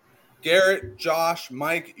have Garrett, Josh,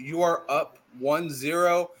 Mike. You are up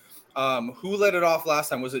 1-0. Who led it off last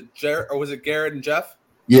time? Was it Garrett or was it Garrett and Jeff?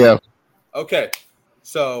 Yeah. Okay,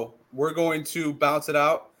 so we're going to bounce it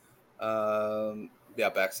out.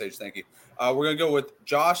 Backstage. Thank you. We're going to go with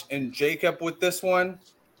Josh and Jacob with this one.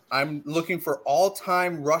 I'm looking for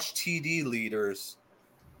all-time rush TD leaders.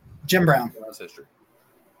 Jim Brown. Browns history.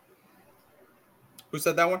 Who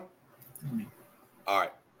said that one? All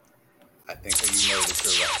right. I think you know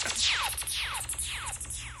that you're right.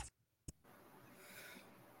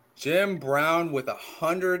 Jim Brown with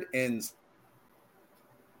 100 and.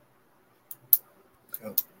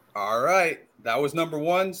 All right. That was number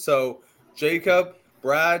 1. So, Jacob,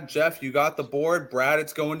 Brad, Jeff, you got the board. Brad,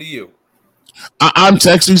 it's going to you. I'm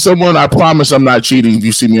texting someone. I promise I'm not cheating if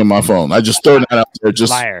you see me on my phone. I just throw that out there.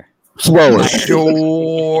 Just liar. Throw it.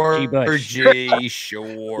 Sure, Jay,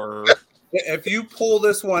 sure. If you pull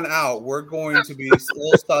this one out, we're going to be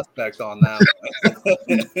still suspect on that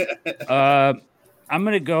one. I'm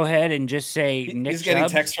going to go ahead and just say Nick He's getting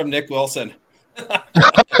Chubb. text from Nick Wilson. So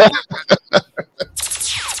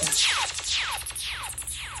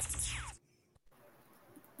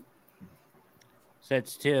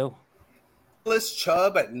that's 2. Nicholas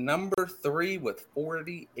Chubb at number 3 with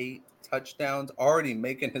 48 touchdowns, already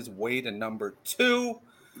making his way to number 2.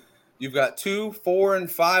 You've got 2, 4, and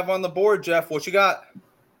 5 on the board, Jeff. What you got?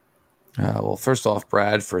 Well, first off,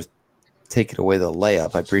 Brad, for taking away the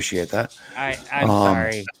layup. I appreciate that. I'm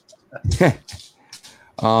sorry.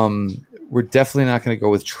 We're definitely not going to go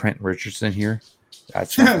with Trent Richardson here.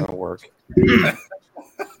 That's not going to work.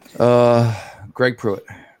 Greg Pruitt.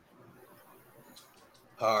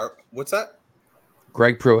 What's that?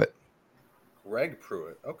 Greg Pruitt. Greg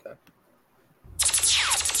Pruitt. Okay.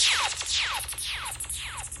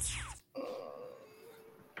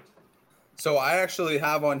 So I actually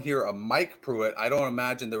have on here a Mike Pruitt. I don't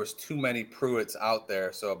imagine there was too many Pruitts out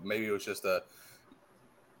there, so maybe it was just a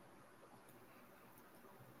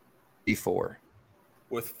 44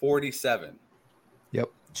 with 47. Yep,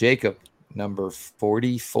 Jacob, number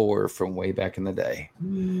 44 from way back in the day.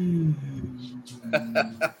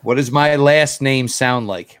 What does my last name sound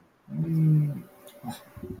like? All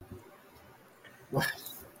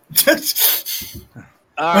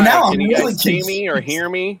right, can you guys see me or hear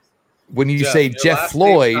me? When you say Jeff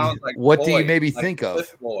Floyd, what do you maybe think of?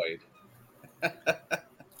 Floyd.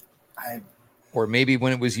 Or maybe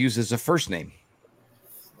when it was used as a first name.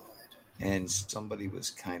 And somebody was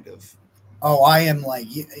kind of. Oh, I am I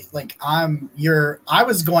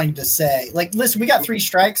was going to say, listen, we got 3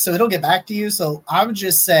 strikes, so it'll get back to you. So I'll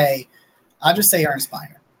just say Ernest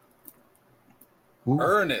Miner.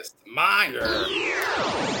 Ernest Miner.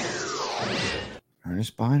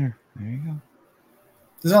 Ernest Miner. There you go.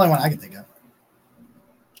 There's the only one I can think of.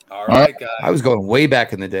 All right, guys. I was going way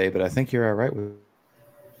back in the day, but I think you're all right with.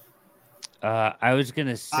 I was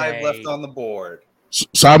gonna say 5 left on the board.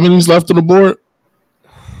 So how many's left on the board?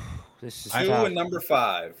 This is 2 tough. and number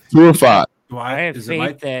 5. 2 or 5. I have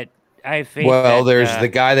faith that. Well, there's the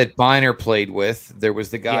guy that Biner played with. There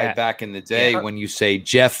was the guy back in the day when you say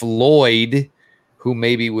Jeff Lloyd, who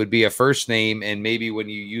maybe would be a first name, and maybe when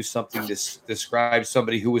you use something to describe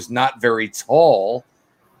somebody who was not very tall.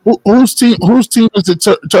 Whose team is it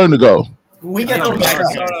turn to go? We get No.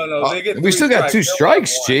 We still got 2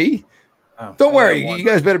 strikes, G. Don't worry, you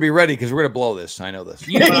guys better be ready because we're gonna blow this. I know this.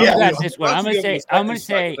 You got this one. I'm gonna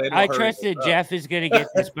say. I trust that Jeff is gonna get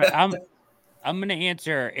this, but I'm gonna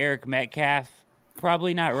answer Eric Metcalf.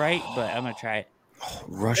 Probably not right, but I'm gonna try it.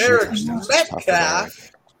 Rushing Eric touchdowns.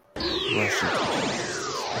 Metcalf.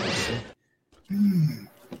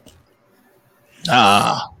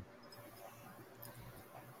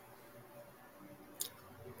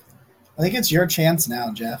 I think it's your chance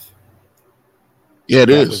now, Jeff. Yeah, it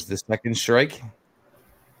That is. was the second strike.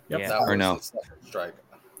 Yep. Yeah. That Or was no? the second strike.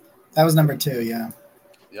 That was number 2, yeah.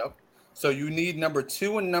 Yep. So you need number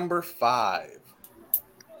 2 and number 5.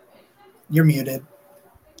 You're muted.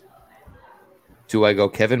 Do I go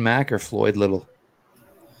Kevin Mack or Floyd Little?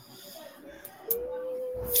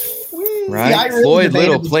 Right, Yeah, I really Floyd debated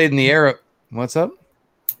Little played in the era. What's up?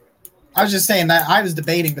 I was just saying that I was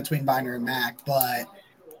debating between Biner and Mac, but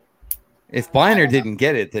If Biner didn't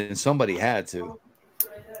get it, then somebody had to.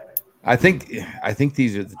 I think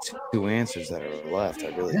these are the 2 answers that are left.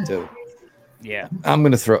 I really do. Yeah. I'm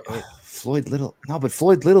gonna throw Floyd Little. No, but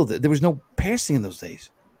Floyd Little, there was no passing in those days,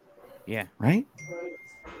 Yeah. right?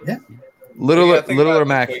 Yeah. Little You gotta think Little about or it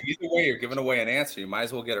Mac? this way. Either way, you're giving away an answer. You might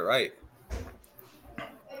as well get it right.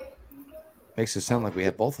 Makes it sound like we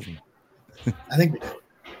have both of them, I think we do.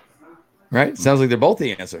 right? Sounds like they're both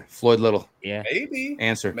the answer. Floyd Little. Yeah. Maybe.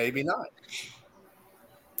 Answer. Maybe not.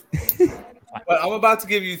 But I'm about to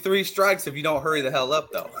give you 3 strikes if you don't hurry the hell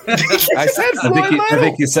up, though. I said Floyd I Little.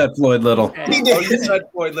 think you said Floyd Little. Oh, you said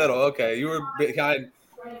Floyd Little. Okay, you were behind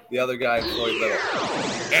the other guy, Floyd Little.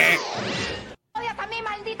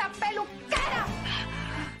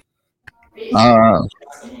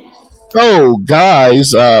 So,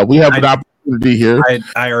 guys, we have an opportunity here.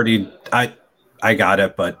 I got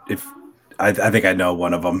it, but if I think I know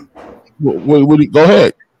one of them. Go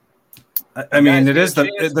ahead. I mean, it is Talk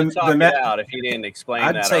it out if you didn't explain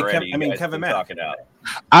I'd that say already. Kev- I mean, you guys Kevin can Mack. talk it out.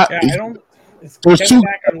 I don't. It's There's Kevin two-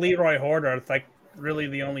 Mack and Leroy Hoarder. It's like really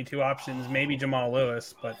the only 2 options. Maybe Jamal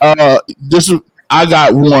Lewis, but I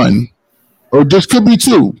got one. or this could be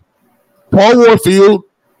two: Paul Warfield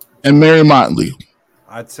and Mary Motley.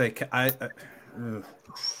 I'd say I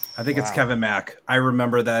think it's Kevin Mack. I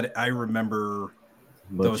remember that. I remember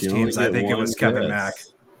those teams. I think it was Kevin Mack.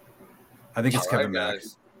 I think it's Kevin Mack.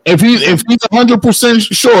 If he's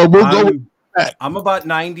 100% sure, we'll go with Mack. I'm about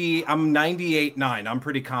 90. I'm 98.9. I'm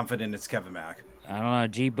pretty confident it's Kevin Mack. I don't know.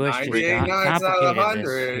 G. Bush just 98.9 out of complicated 100.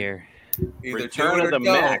 this here. Either Return do it of or the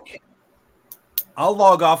don't. Mac. I'll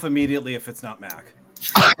log off immediately if it's not Mac.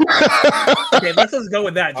 Okay, let's just go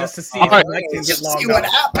with that just to see if right. Mac can get logged See what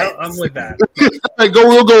off. I'm with that.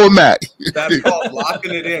 We'll go with Mac. That's called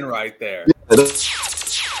locking it in right there.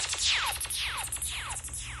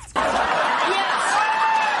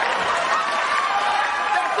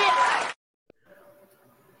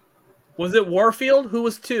 Was it Warfield? Who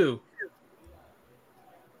was 2?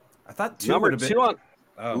 I thought 2 Number would have been 2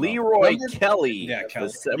 on Leroy Kelly. Yeah, Kelly.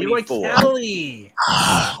 The 74. Leroy Kelly.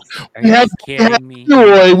 We had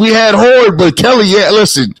Leroy, we had Horde, but Kelly,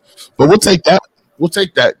 listen. But we'll take that.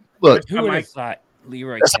 Look, Who would have thought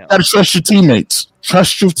Leroy Kelly? gotta trust your teammates.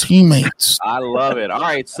 Trust your teammates. I love it. All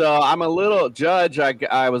right, so I'm a little Judge.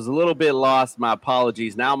 I was a little bit lost. My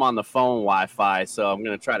apologies. Now I'm on the phone Wi-Fi, so I'm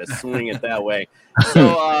going to try to swing it that way.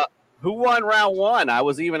 So, who won round 1? I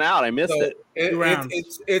was even out. I missed it.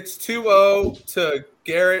 It's 2-0 to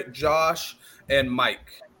Garrett, Josh, and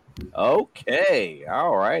Mike. Okay.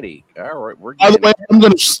 All righty. All right. We're By the way, I'm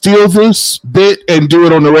going to steal this bit and do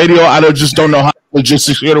it on the radio. I just don't know how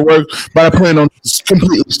logistics are going to work, but I plan on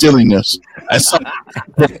completely stealing this. So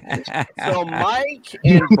Mike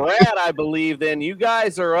and Brad, I believe, then you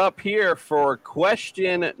guys are up here for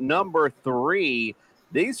question number 3.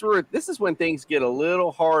 This is when things get a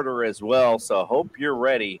little harder as well, so hope you're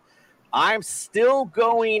ready. I'm still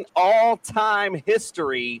going all-time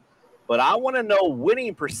history, but I want to know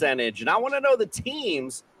winning percentage, and I want to know the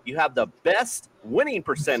teams you have the best winning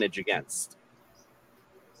percentage against.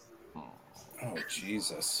 Oh,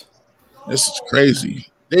 Jesus. This is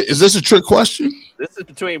crazy. Is this a trick question? This is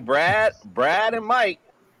between Brad, and Mike.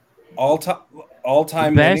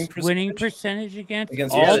 All-time Best winning percentage against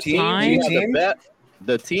all time?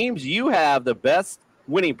 The teams you have the best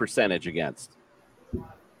winning percentage against.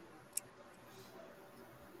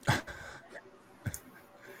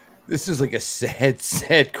 This is like a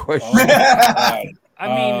sad question. I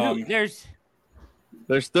mean, there's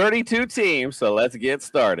 32 teams, so let's get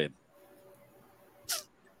started.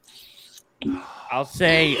 I'll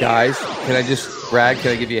say, guys, Brad,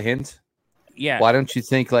 can I give you a hint? Yeah. Why don't you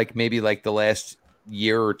think maybe the last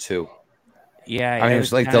year or two? Yeah. I mean,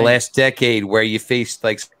 it's like the last decade where you faced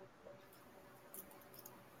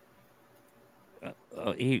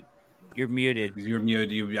you're muted. You're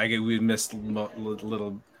muted. We missed a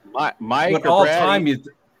little. Mike, all time.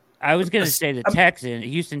 I was going to say the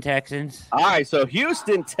Houston Texans. All right, so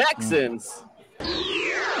Houston Texans.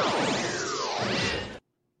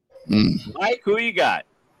 Mike, who you got?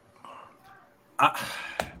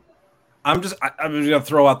 I'm just going to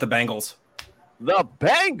throw out the Bengals. The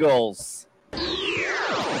Bengals.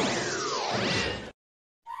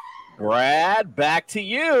 Brad, back to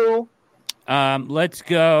you. Let's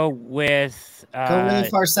go with go really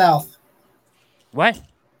far south. What?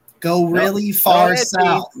 Go really far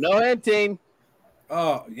south. No hinting.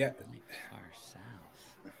 Oh yeah.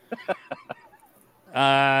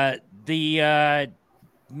 The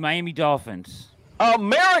Miami Dolphins.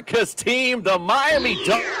 America's team, the Miami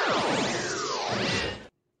Dolphins.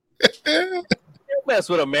 Don't mess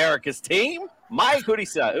with America's team. Mike, who do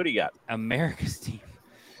you got? America's team.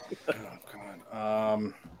 Oh, come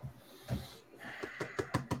on.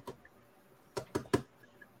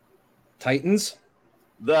 Titans.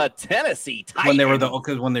 The Tennessee Titans. When they were the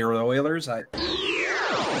Oilers. All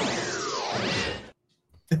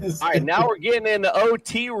right, now we're getting into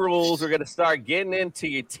OT rules. We're going to start getting into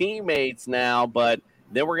your teammates now, but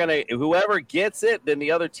then whoever gets it, then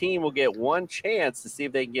the other team will get one chance to see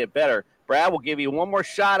if they can get better. Brad, we'll give you one more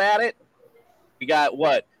shot at it. We got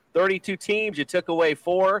 32 teams. You took away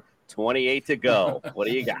 4, 28 to go. What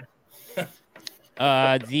do you got?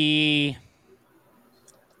 I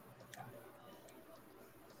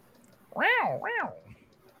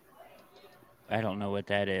don't know what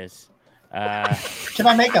that is. Can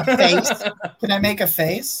I make a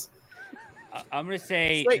face? I'm going to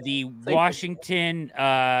say the Washington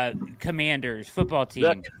Commanders football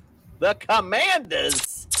team. The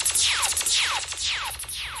Commanders.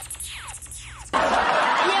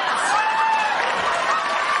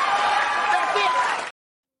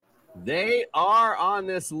 They are on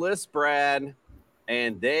this list, Brad,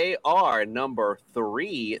 and they are number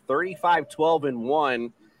 3,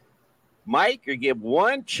 35-12-1. Mike, you get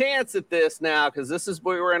one chance at this now because this is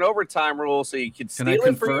where we're in overtime rule, so you can steal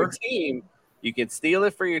it for your team. You can steal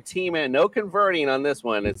it for your team, and no converting on this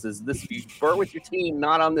one. It's this you convert with your team,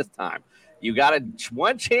 not on this time. You got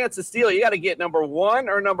one chance to steal. You got to get number 1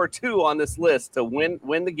 or number 2 on this list to win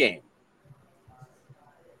the game.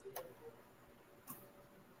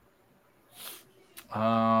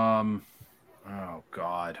 Oh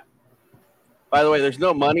God. By the way, there's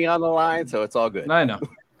no money on the line, so it's all good. I know.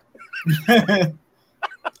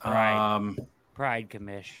 Pride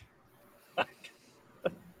commish.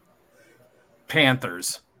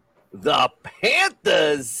 Panthers. The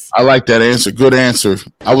Panthers. I like that answer. Good answer.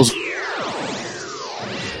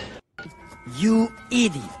 You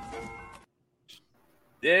idiot.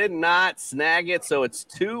 Did not snag it, so it's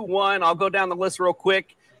 2-1. I'll go down the list real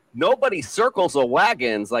quick. Nobody circles the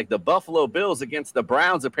wagons like the Buffalo Bills against the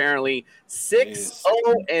Browns, apparently.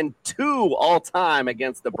 6-0-2 all time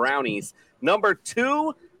against the Brownies. Number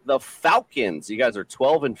 2, the Falcons. You guys are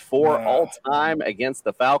 12-4 all time against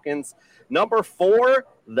the Falcons. Number 4,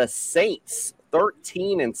 the Saints.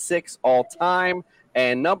 13-6 all time.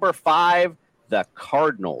 And number 5, the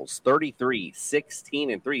Cardinals.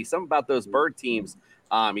 33-16-3. Something about those bird teams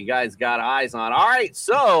you guys got eyes on. All right,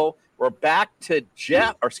 so we're back to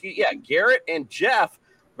Garrett and Jeff.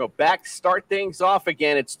 We'll go back, start things off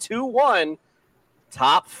again. It's 2-1.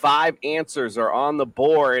 Top 5 answers are on the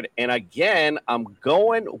board. And again, I'm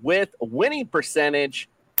going with winning percentage,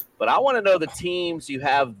 but I want to know the teams you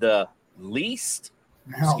have the least,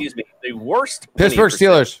 the worst. Pittsburgh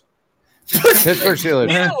Steelers. Pittsburgh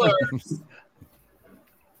Steelers.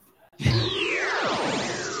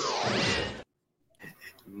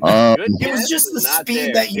 It was just the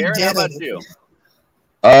speed that you did it.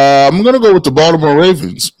 I'm going to go with the Baltimore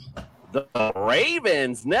Ravens. The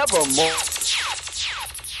Ravens, nevermore.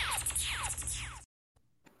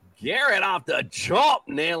 Garrett off the jump,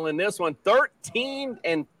 nailing this one.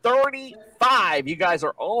 13-35. You guys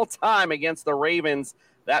are all time against the Ravens.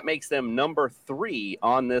 That makes them number 3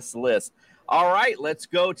 on this list. All right, let's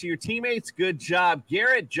go to your teammates. Good job,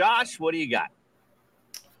 Garrett. Josh, what do you got?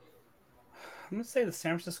 I'm going to say the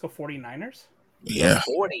San Francisco 49ers. Yeah.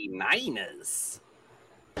 49ers.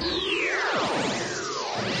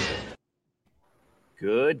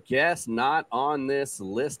 Good guess. Not on this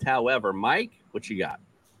list, however. Mike, what you got?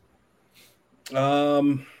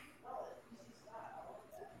 Let's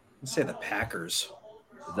say the Packers.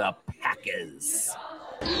 The Packers.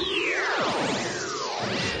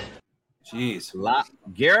 Jeez.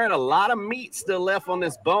 Garrett, a lot of meat still left on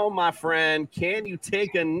this bone, my friend. Can you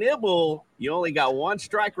take a nibble? You only got 1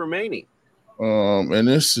 strike remaining. And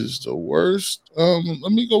this is the worst.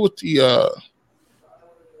 Let me go with the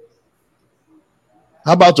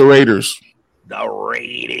how about the Raiders? The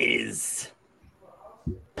Raiders.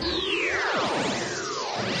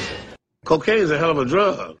 Cocaine is a hell of a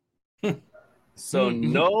drug. So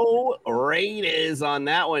no Raiders on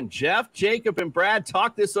that one. Jeff, Jacob, and Brad,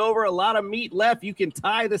 talk this over. A lot of meat left. You can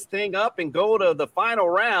tie this thing up and go to the final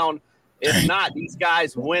round. If not, these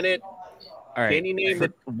guys win it. All right. Can you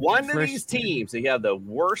name one of these teams that you have the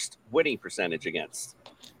worst winning percentage against?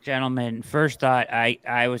 Gentlemen, first thought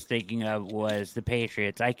I was thinking of was the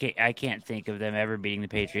Patriots. I can't think of them ever beating the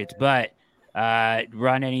Patriots, but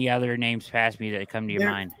run any other names past me that come to your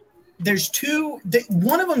mind. There's 2.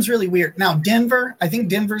 One of them's really weird. Now, Denver, I think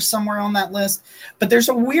Denver's somewhere on that list. But there's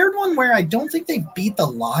a weird one where I don't think they beat the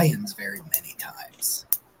Lions very many times.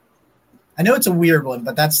 I know it's a weird one,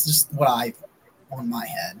 but that's just what I on my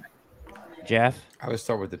head. Jeff? I would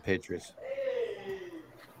start with the Patriots.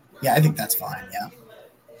 Yeah, I think that's fine, yeah.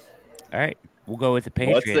 All right. We'll go with the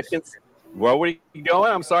Patriots. Where were you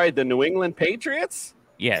going? I'm sorry, the New England Patriots?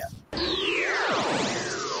 Yes.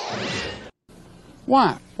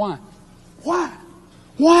 Why?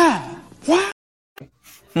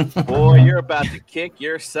 Boy, you're about to kick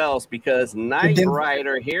yourselves because Knight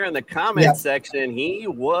Rider here in the comment section, he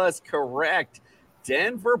was correct.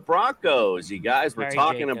 Denver Broncos. You guys were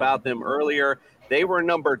talking about them earlier. They were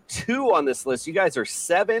number 2 on this list. You guys are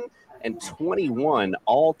 7-21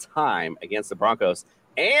 all time against the Broncos.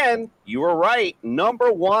 And you were right.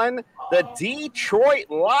 Number 1, the Detroit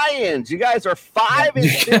Lions. You guys are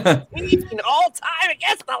 5-16 all time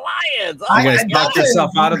against the Lions. You guys knocked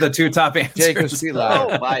yourself out of the 2 top answers.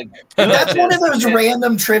 Oh my goodness. That's one of those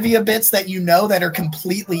random trivia bits that that are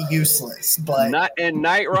completely useless. But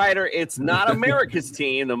Knight Rider, it's not America's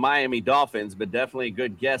team, the Miami Dolphins, but definitely a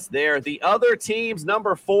good guess there. The other teams,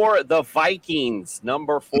 number 4, the Vikings.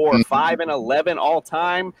 Number 4, 5-11 all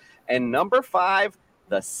time, and number 5.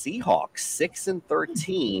 the Seahawks,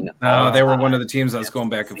 6-13. No, they were one of the teams I was going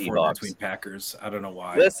back and forth between Packers. I don't know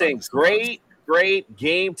why. Listen, great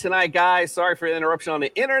game tonight, guys. Sorry for the interruption on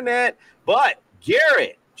the internet, but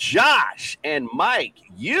Garrett, Josh, and Mike,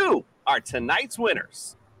 you are tonight's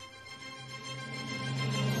winners.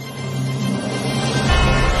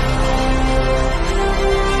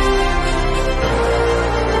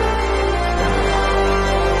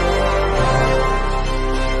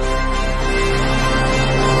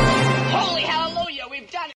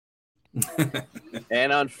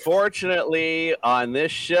 And unfortunately, on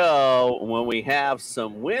this show, when we have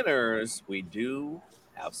some winners, we do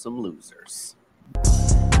have some losers.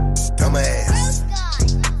 Dumbass.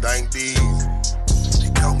 Dang these. They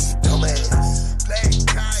call me dumbass.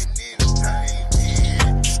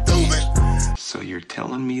 Stupid. So you're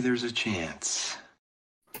telling me there's a chance?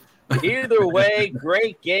 Either way,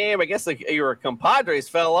 great game. I guess your compadres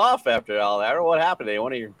fell off after all that. Or what happened today?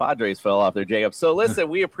 One of your compadres fell off there, Jacob. So listen,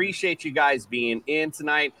 we appreciate you guys being in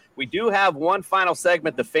tonight. We do have one final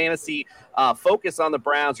segment, the fantasy focus on the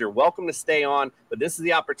Browns. You're welcome to stay on, but this is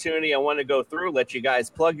the opportunity I want to go through, let you guys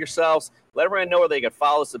plug yourselves, let everyone know where they can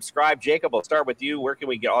follow, subscribe. Jacob, I'll start with you. Where can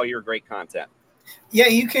we get all your great content? Yeah,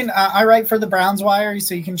 you can. I write for the Browns Wire,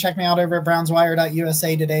 so you can check me out over at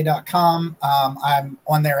brownswire.usatoday.com. I'm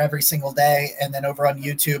on there every single day, and then over on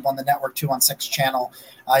YouTube on the Network 216 channel,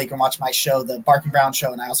 you can watch my show, the Barking Brown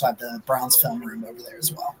Show, and I also have the Browns Film Room over there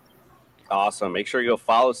as well. Awesome. Make sure you go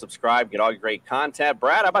follow, subscribe, get all your great content.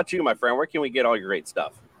 Brad, how about you, my friend? Where can we get all your great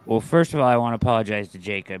stuff? Well, first of all, I want to apologize to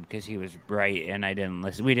Jacob because he was right and I didn't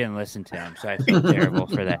listen. We didn't listen to him, so I feel terrible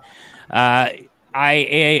for that.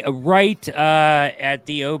 I write at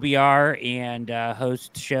the OBR and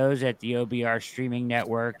host shows at the OBR streaming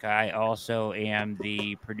network. I also am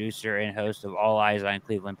the producer and host of All Eyes on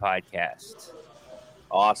Cleveland podcast.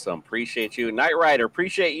 Awesome. Appreciate you. Knight Rider,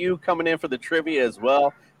 appreciate you coming in for the trivia as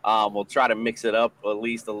well. We'll try to mix it up at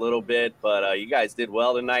least a little bit, but you guys did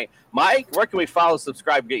well tonight. Mike, where can we follow,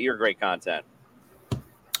 subscribe, get your great content?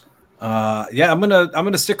 I'm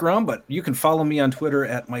gonna stick around, but you can follow me on Twitter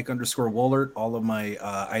at Mike_Wohlert. All of my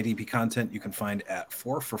IDP content you can find at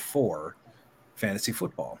 4for4 Fantasy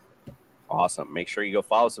Football. Awesome. Make sure you go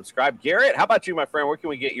follow, subscribe. Garrett, how about you, my friend? Where can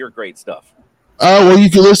we get your great stuff? Well, you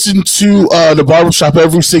can listen to the Barbershop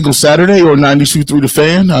every single Saturday or 92.3 The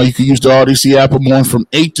Fan. You can use the Odyssey app on from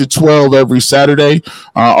 8 to 12 every Saturday.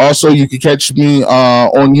 Also, you can catch me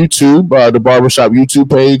on YouTube, the Barbershop YouTube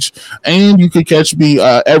page, and you can catch me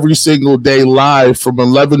every single day live from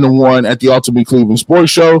 11 to 1 at the Ultimate Cleveland Sports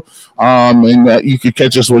Show, and you can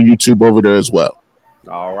catch us on YouTube over there as well.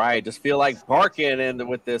 All right. Just feel like barking in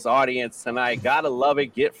with this audience tonight. Gotta love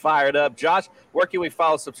it. Get fired up. Josh, where can we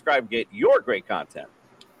follow, subscribe, get your great content?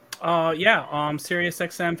 Sirius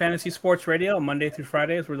XM Fantasy Sports Radio, Monday through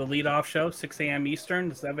Fridays. We're the leadoff show, 6 a.m. Eastern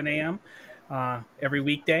to 7 a.m. Every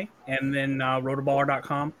weekday. And then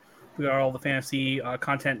rotoballer.com. We got all the fantasy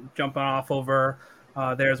content jumping off over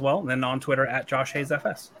there as well. And then on Twitter at Josh Hayes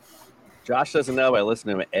FS. Josh doesn't know, I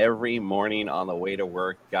listen to him every morning on the way to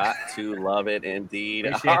work. Got to love it indeed.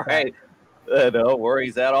 Appreciate all right. No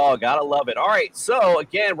worries at all. Gotta love it. All right. So,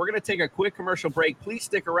 again, we're going to take a quick commercial break. Please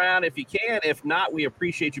stick around if you can. If not, we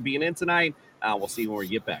appreciate you being in tonight. We'll see you when we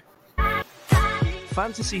get back.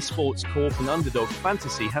 Fantasy Sports Corp and Underdog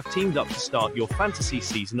Fantasy have teamed up to start your fantasy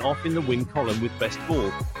season off in the win column with Best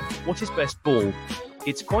Ball. What is Best Ball?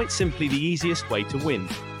 It's quite simply the easiest way to win.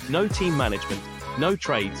 No team management, no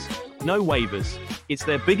trades, no waivers. It's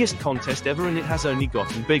their biggest contest ever and it has only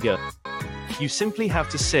gotten bigger. You simply have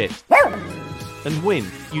to sit and win.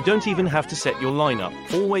 You don't even have to set your lineup.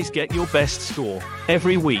 Always get your best score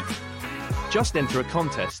every week. Just enter a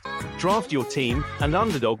contest, draft your team, and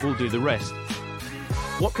Underdog will do the rest.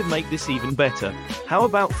 What could make this even better? How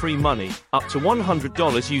about free money, up to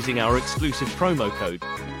 $100 using our exclusive promo code?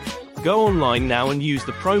 Go online now and use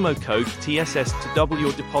the promo code TSS to double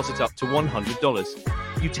your deposit up to $100.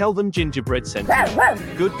 You tell them Gingerbread sent you.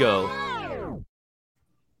 Good girl.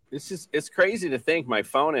 It's crazy to think my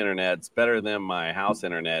phone internet's better than my house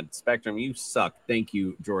internet. Spectrum, you suck. Thank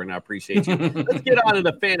you, Jordan. I appreciate you. Let's get on to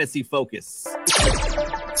the fantasy focus.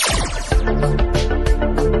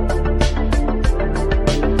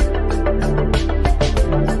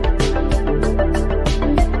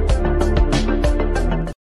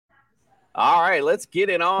 All right, let's get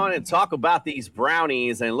it on and talk about these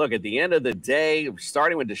Brownies. And look, at the end of the day,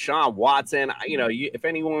 starting with Deshaun Watson, if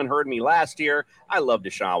anyone heard me last year, I love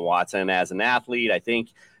Deshaun Watson as an athlete. I think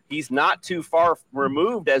he's not too far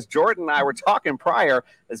removed, as Jordan and I were talking prior,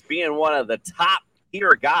 as being one of the top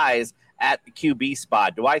tier guys at the QB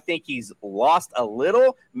spot. Do I think he's lost a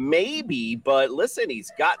little? Maybe, but listen,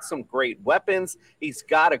 he's got some great weapons. He's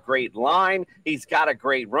got a great line. He's got a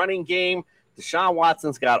great running game. Deshaun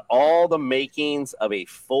Watson's got all the makings of a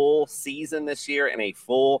full season this year and a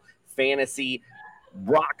full fantasy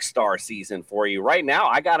rock star season for you. Right now,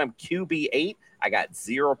 I got him QB8. I got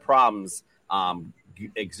zero problems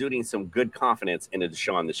exuding some good confidence into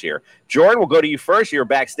Deshaun this year. Jordan, we'll go to you first. You're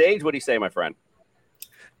backstage. What do you say, my friend?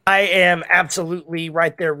 I am absolutely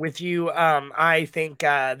right there with you. I think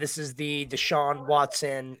this is the Deshaun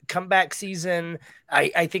Watson comeback season.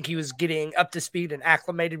 I think he was getting up to speed and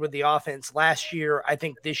acclimated with the offense last year. I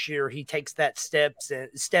think this year he takes that step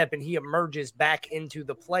and he emerges back into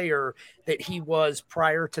the player that he was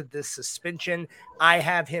prior to this suspension. I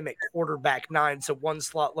have him at quarterback 9, so one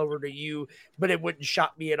slot lower to you, but it wouldn't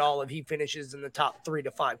shock me at all if he finishes in the top 3 to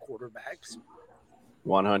 5 quarterbacks.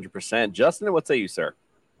 100%. Justin, what say you, sir?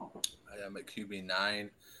 I am at QB9.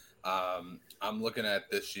 I'm looking at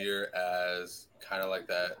this year as kind of like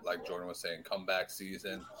that, like Jordan was saying, comeback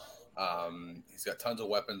season. He's got tons of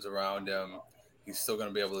weapons around him. He's still going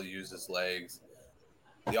to be able to use his legs.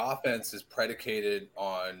 The offense is predicated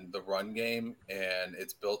on the run game, and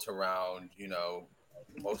it's built around,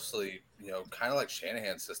 mostly, kind of like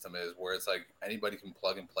Shanahan's system is, where it's like anybody can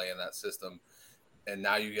plug and play in that system. And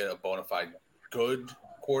now you get a bona fide good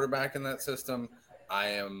quarterback in that system. I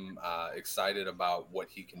am excited about what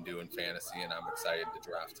he can do in fantasy, and I'm excited to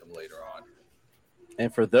draft him later on.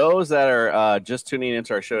 And for those that are just tuning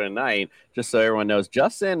into our show tonight, just so everyone knows,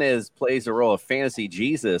 Justin plays the role of fantasy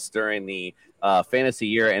Jesus during the fantasy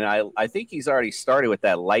year, and I think he's already started with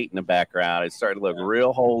that light in the background. It's starting to look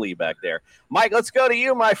real holy back there. Mike, let's go to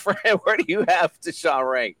you, my friend. Where do you have Deshaun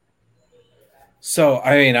ranked? So,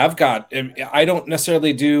 I don't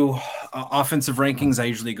necessarily do offensive rankings. I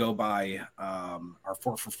usually go by our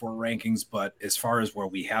 4-for-4 rankings, but as far as where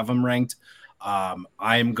we have them ranked, I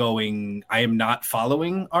am not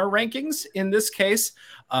following our rankings in this case.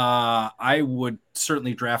 I would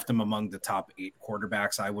certainly draft him among the top 8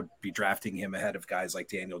 quarterbacks. I would be drafting him ahead of guys like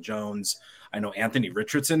Daniel Jones. I know Anthony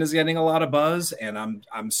Richardson is getting a lot of buzz, and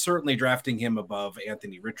I'm certainly drafting him above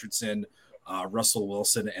Anthony Richardson, Russell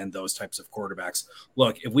Wilson, and those types of quarterbacks.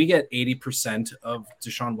 Look, if we get 80% of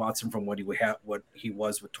Deshaun Watson from what he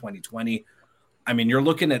was with 2020, I mean, you're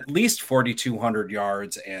looking at least 4,200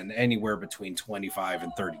 yards and anywhere between 25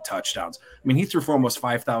 and 30 touchdowns. I mean, he threw for almost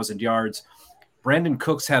 5,000 yards. Brandon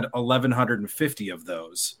Cooks had 1,150 of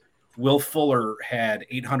those. Will Fuller had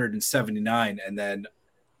 879, and then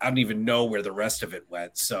I don't even know where the rest of it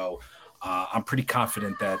went. So I'm pretty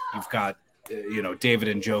confident that you've got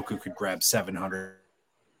David Njoku could grab 700,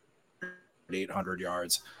 800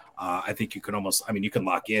 yards. I think you can you can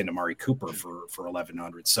lock in Amari Cooper for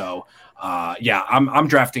 1,100. So, I'm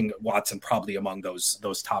drafting Watson probably among those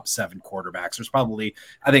top 7 quarterbacks. There's probably,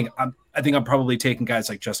 I think I'm probably taking guys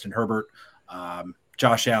like Justin Herbert,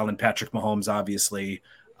 Josh Allen, Patrick Mahomes, obviously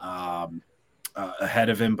ahead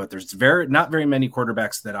of him. But there's not very many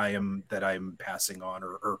quarterbacks that I'm passing on,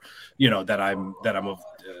 or that I'm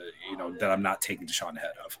not taking Deshaun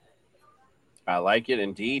ahead of. I like it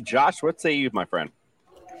indeed. Josh, what say you, my friend?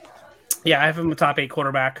 Yeah, I have him a top 8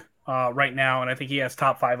 quarterback right now, and I think he has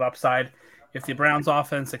top 5 upside. If the Browns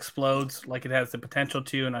offense explodes like it has the potential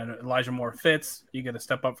to, and Elijah Moore fits, you get a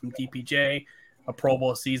step up from DPJ, a Pro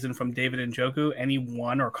Bowl season from David Njoku. Any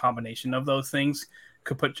one or combination of those things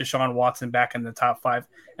could put Deshaun Watson back in the top 5.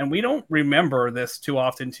 And we don't remember this too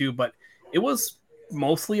often too, but it was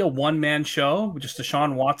mostly a one-man show with just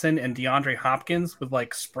Deshaun Watson and DeAndre Hopkins with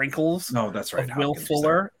like sprinkles that's right, of Will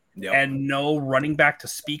Fuller and no running back to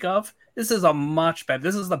speak of. This is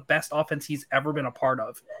this is the best offense he's ever been a part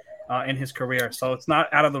of in his career. So it's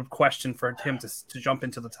not out of the question for him to jump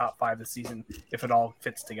into the top 5 this season if it all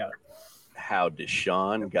fits together. How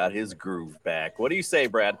Deshaun got his groove back. What do you say,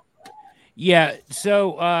 Brad? Yeah,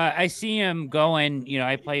 so I see him going,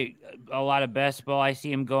 I play a lot of best ball. I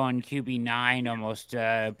see him going QB9 almost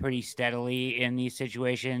pretty steadily in these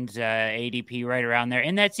situations, ADP right around there.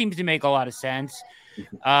 And that seems to make a lot of sense.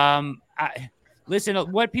 Listen,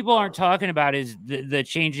 what people aren't talking about is the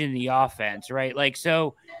change in the offense, right? Like,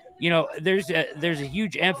 so, there's a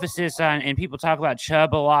huge emphasis on, and people talk about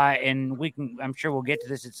Chubb a lot, and I'm sure we'll get to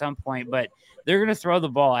this at some point, but they're going to throw the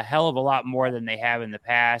ball a hell of a lot more than they have in the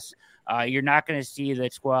past. You're not going to see the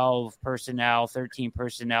 12 personnel, 13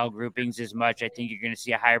 personnel groupings as much. I think you're going to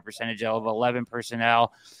see a higher percentage of 11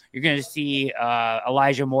 personnel. You're going to see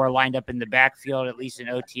Elijah Moore lined up in the backfield, at least in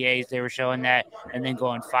OTAs. They were showing that, and then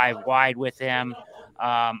going 5 wide with him.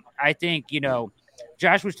 I think,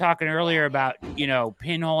 Josh was talking earlier about,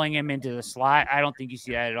 pinholing him into the slot. I don't think you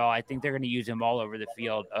see that at all. I think they're going to use him all over the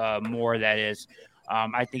field more, that is.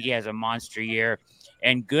 I think he has a monster year.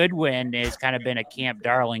 And Goodwin has kind of been a camp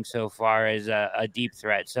darling so far as a deep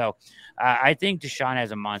threat. So I think Deshaun has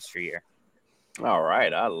a monster year. All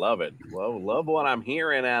right. I love it. Well, love what I'm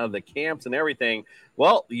hearing out of the camps and everything.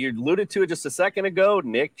 Well, you alluded to it just a second ago,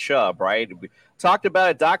 Nick Chubb, right? We talked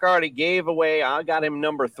about it. Doc already gave away. I got him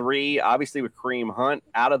number 3, obviously with Kareem Hunt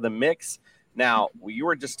out of the mix. Now, you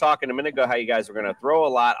were just talking a minute ago how you guys were going to throw a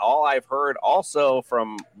lot. All I've heard also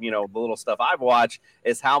from, the little stuff I've watched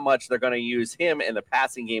is how much they're going to use him in the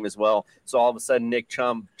passing game as well. So all of a sudden, Nick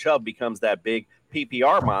Chubb becomes that big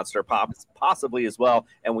PPR monster possibly as well.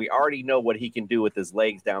 And we already know what he can do with his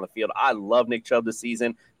legs down the field. I love Nick Chubb this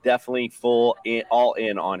season. Definitely all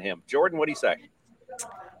in on him. Jordan, what do you say?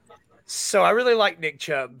 So I really like Nick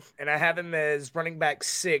Chubb, and I have him as running back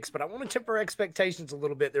 6, but I want to temper expectations a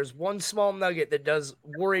little bit. There's one small nugget that does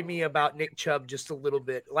worry me about Nick Chubb just a little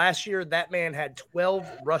bit. Last year, that man had 12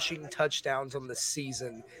 rushing touchdowns on the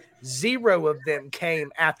season. 0 of them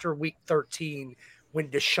came after week 13 when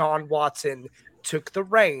Deshaun Watson took the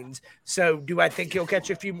reins. So do I think he'll catch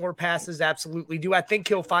a few more passes? Absolutely. Do I think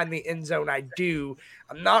he'll find the end zone? I do.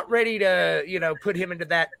 I'm not ready to, put him into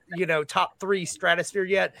that, top 3 stratosphere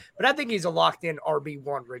yet, but I think he's a locked in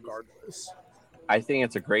RB1 regardless. I think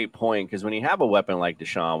it's a great point because when you have a weapon like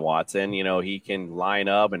Deshaun Watson, he can line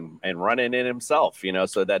up and run it in himself,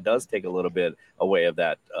 so that does take a little bit away of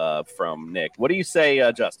that from Nick. What do you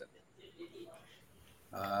say, Justin?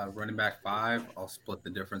 Running back 5, I'll split the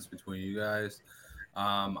difference between you guys.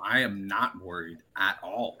 I am not worried at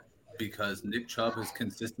all because Nick Chubb has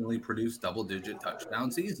consistently produced double-digit touchdown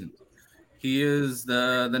seasons. He is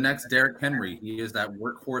the next Derrick Henry. He is that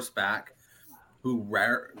workhorse back who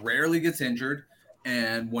rarely gets injured,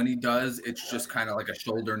 and when he does, it's just kind of like a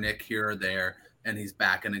shoulder nick here or there, and he's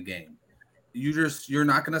back in a game. You're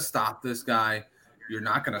not going to stop this guy. You're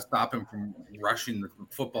not going to stop him from rushing the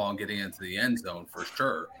football and getting into the end zone for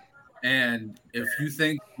sure. And if you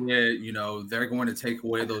think that, they're going to take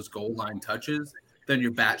away those goal line touches, then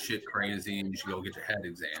you're batshit crazy and you should go get your head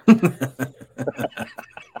examined.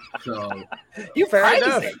 So you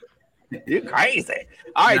crazy. You crazy.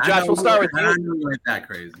 All right, Josh, we'll start with you. I'm not that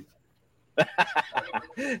crazy.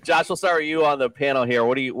 Josh, we'll start with you on the panel here.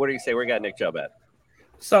 What do you say? Where got Nick Chubb at?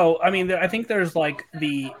 So, I think there's like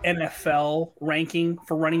the NFL ranking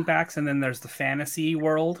for running backs, and then there's the fantasy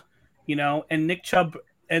world, and Nick Chubb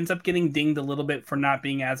ends up getting dinged a little bit for not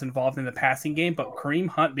being as involved in the passing game, but Kareem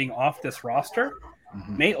Hunt being off this roster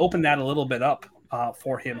may open that a little bit up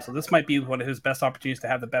for him. So this might be one of his best opportunities to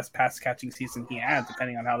have the best pass catching season he has,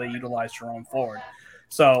 depending on how they utilize Jerome Ford.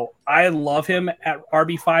 So I love him at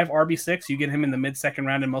RB5, RB6. You get him in the mid-second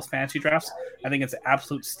round in most fantasy drafts. I think it's an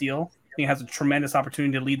absolute steal. I think he has a tremendous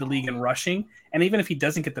opportunity to lead the league in rushing. And even if he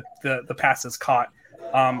doesn't get the passes caught,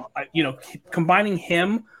 combining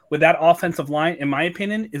him with that offensive line, in my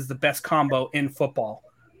opinion, is the best combo in football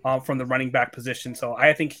from the running back position. So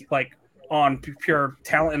I think on pure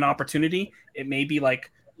talent and opportunity, it may be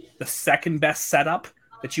like the second best setup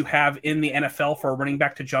that you have in the NFL for a running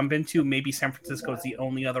back to jump into. Maybe San Francisco is the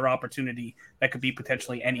only other opportunity that could be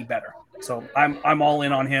potentially any better. So I'm all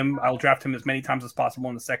in on him. I'll draft him as many times as possible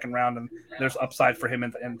in the second round, and there's upside for him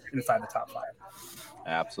inside the top 5.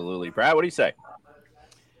 Absolutely. Brad, what do you say?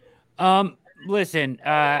 Listen,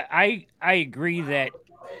 I agree that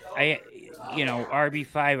RB5,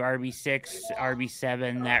 RB6,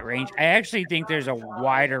 RB7, that range. I actually think there's a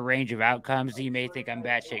wider range of outcomes. You may think I'm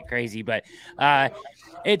batshit crazy, but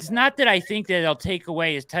it's not that I think that they'll take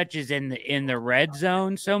away his touches in the red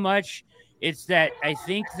zone so much. It's that I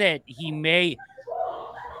think that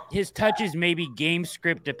his touches may be game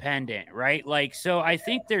script dependent, right? So I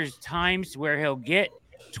think there's times where he'll get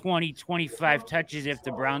 20, 25 touches if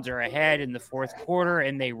the Browns are ahead in the fourth quarter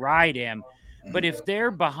and they ride him. But if they're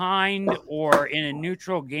behind or in a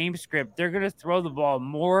neutral game script, they're going to throw the ball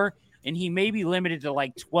more, and he may be limited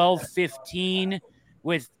to 12, 15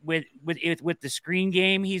 with the screen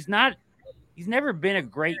game. He's never been a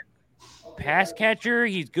great pass catcher.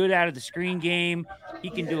 He's good out of the screen game. He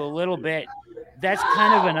can do a little bit. That's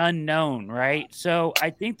kind of an unknown, right? So I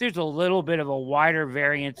think there's a little bit of a wider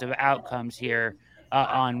variance of outcomes here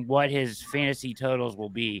on what his fantasy totals will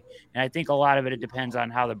be. And I think a lot of it depends on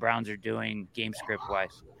how the Browns are doing game script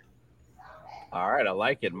wise. All right. I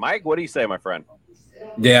like it. Mike, what do you say, my friend?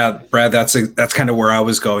 Yeah, Brad, that's kind of where I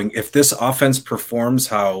was going. If this offense performs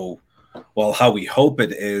how we hope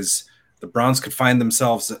it is, the Browns could find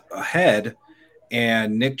themselves ahead.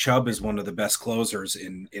 And Nick Chubb is one of the best closers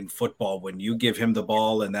in football. When you give him the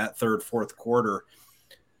ball in that third, fourth quarter,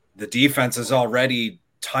 the defense is already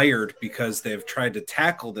tired because they've tried to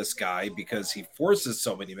tackle this guy because he forces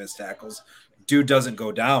so many missed tackles. Dude doesn't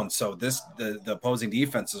go down. So the opposing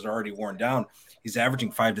defense is already worn down. He's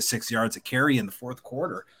averaging 5 to 6 yards a carry in the fourth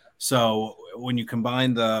quarter. So when you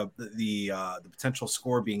combine the potential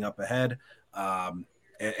score being up ahead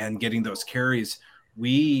and getting those carries,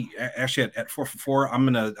 we actually at 4-for-4,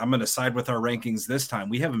 I'm gonna side with our rankings this time.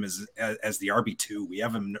 We have him as the RB2. We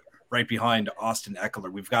have him right behind Austin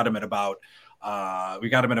Eckler. We've got him at about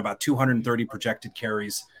 230 projected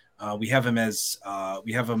carries. We have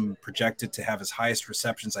him projected to have his highest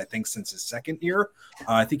receptions, I think, since his second year.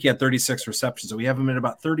 I think he had 36 receptions, so we have him at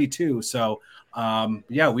about 32. So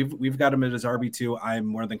yeah, we've got him at his RB2. I'm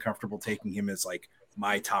more than comfortable taking him as like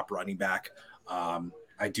my top running back.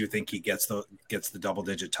 I do think he gets the double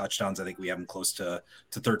digit touchdowns. I think we have him close to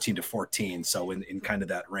 13 to 14. So in kind of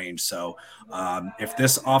that range. So if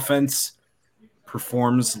this offense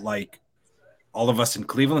performs like all of us in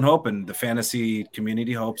Cleveland hope and the fantasy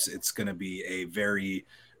community hopes, it's going to be a very,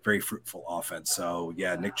 very fruitful offense. So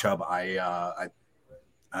yeah, Nick Chubb, I'm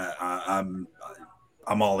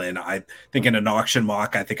all in. I think in an auction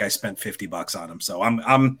mock, I think I spent $50 on him. So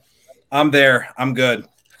I'm there. I'm good.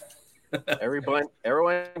 Everyone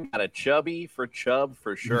got a chubby for Chubb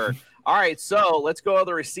for sure. All right, so let's go to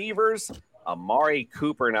the receivers. Amari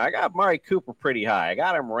Cooper. Now I got Amari Cooper pretty high. I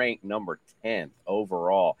got him ranked number 10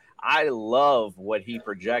 overall. I love what he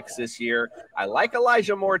projects this year. I like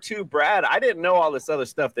Elijah Moore too, Brad. I didn't know all this other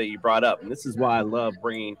stuff that you brought up, and this is why I love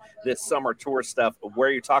bringing this summer tour stuff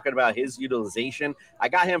where you're talking about his utilization. I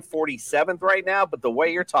got him 47th right now, but the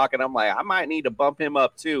way you're talking, I'm like, I might need to bump him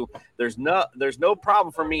up too. There's no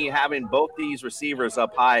problem for me having both these receivers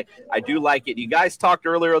up high. I do like it. You guys talked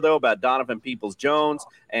earlier, though, about Donovan Peoples-Jones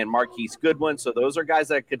and Marquise Goodwin, so those are guys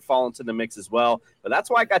that could fall into the mix as well. But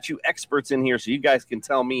that's why I got you experts in here so you guys can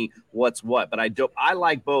tell me what's what. But I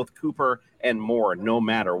like both Cooper and Moore no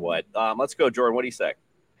matter what. Let's go, Jordan. What do you say?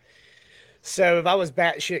 So if I was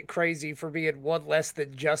batshit crazy for being one less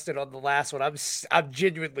than Justin on the last one, I'm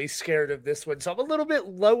genuinely scared of this one. So I'm a little bit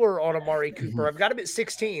lower on Amari Cooper. I've got him at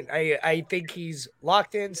 16. I think he's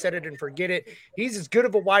locked in, set it and forget it. He's as good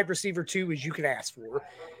of a wide receiver too as you can ask for,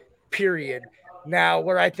 period. Now,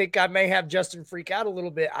 where I think I may have Justin freak out a little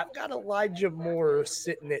bit, I've got Elijah Moore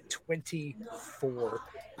sitting at 24.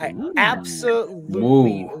 I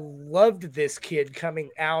absolutely loved this kid coming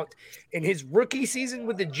out in his rookie season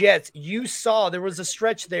with the Jets. You saw there was a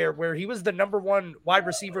stretch there where he was the number one wide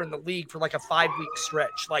receiver in the league for like a 5-week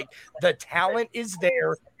stretch. Like, the talent is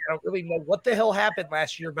there. I don't really know what the hell happened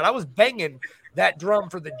last year, but I was banging that drum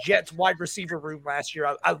for the Jets wide receiver room last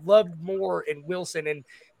year. I loved Moore and Wilson, and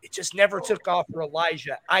it just never took off for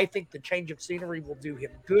Elijah. I think the change of scenery will do him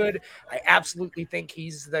good. I absolutely think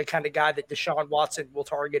he's the kind of guy that Deshaun Watson will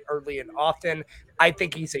target early and often. I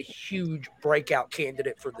think he's a huge breakout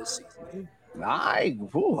candidate for this season. I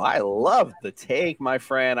love the take, my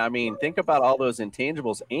friend. I mean, think about all those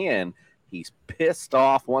intangibles, and he's pissed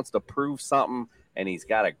off, wants to prove something, and he's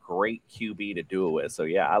got a great QB to do it with. So,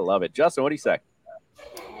 yeah, I love it. Justin, what do you say?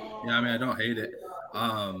 Yeah, I mean, I don't hate it.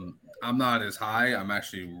 I'm not as high. I'm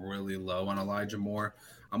actually really low on Elijah Moore.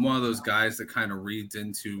 I'm one of those guys that kind of reads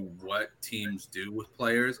into what teams do with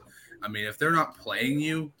players. I mean, if they're not playing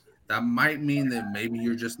you, that might mean that maybe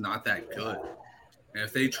you're just not that good. And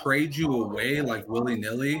if they trade you away like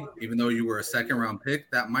willy-nilly, even though you were a second-round pick,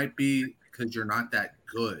 that might be because you're not that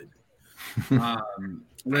good.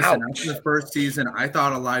 Listen, after the first season, I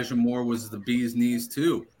thought Elijah Moore was the bee's knees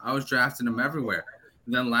too. I was drafting him everywhere.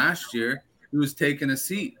 And then last year, he was taking a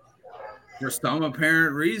seat for some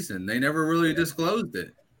apparent reason. They never really disclosed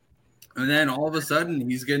it. And then all of a sudden,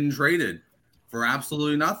 he's getting traded for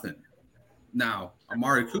absolutely nothing. Now,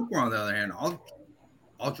 Amari Cooper, on the other hand,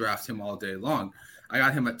 I'll draft him all day long. I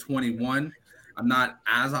got him at 21. I'm not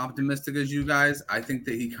as optimistic as you guys. I think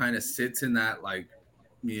that he kind of sits in that,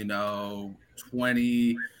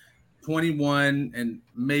 20, 21, and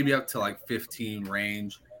maybe up to 15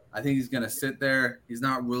 range. I think he's going to sit there. He's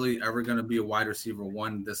not really ever going to be a wide receiver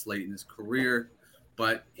one this late in his career,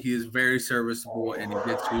 but he is very serviceable, and he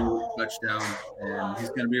gets you touchdowns, and he's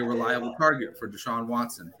going to be a reliable target for Deshaun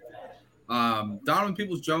Watson. Donovan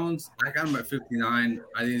Peoples-Jones, I got him at 59.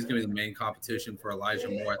 I think he's going to be the main competition for Elijah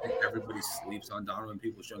Moore. I think everybody sleeps on Donovan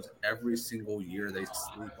Peoples-Jones. Every single year they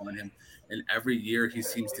sleep on him, and every year he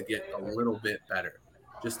seems to get a little bit better.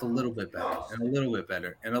 Just a little bit better, and a little bit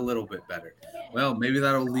better, and a little bit better. Well, maybe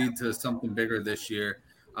that'll lead to something bigger this year.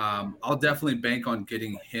 I'll definitely bank on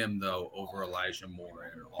getting him, though, over Elijah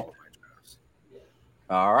Moore in all of my drafts.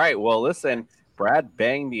 All right. Well, listen, Brad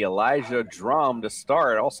banged the Elijah drum to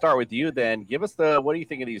start. I'll start with you then. Give us what do you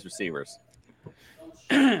think of these receivers?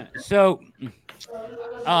 So,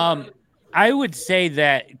 I would say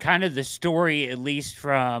that kind of the story, at least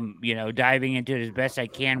from, diving into it as best I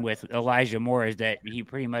can with Elijah Moore, is that he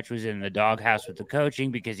pretty much was in the doghouse with the coaching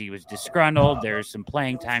because he was disgruntled. There's some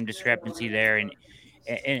playing time discrepancy there.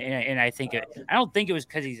 And I think I don't think it was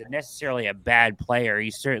because he's necessarily a bad player. He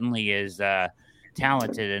certainly is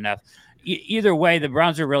talented enough. Either way, the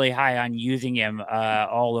Browns are really high on using him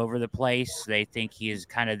all over the place. They think he is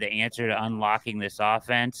kind of the answer to unlocking this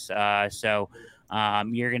offense. So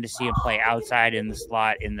you're going to see him play outside in the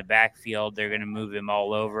slot, in the backfield. They're going to move him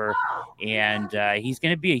all over. And he's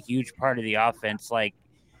going to be a huge part of the offense. Like,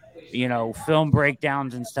 film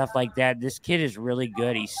breakdowns and stuff like that. This kid is really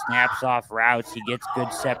good. He snaps off routes. He gets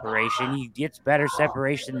good separation. He gets better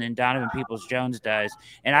separation than Donovan Peoples-Jones does.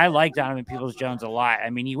 And I like Donovan Peoples-Jones a lot. I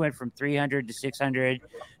mean, he went from 300 to 600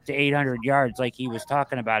 to 800 yards like he was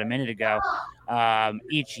talking about a minute ago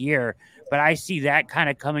each year. But I see that kind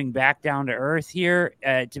of coming back down to earth here.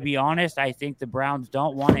 To be honest, I think the Browns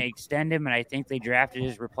don't want to extend him, and I think they drafted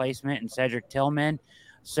his replacement in Cedric Tillman.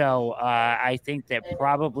 So I think that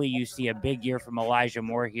probably you see a big year from Elijah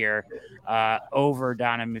Moore here over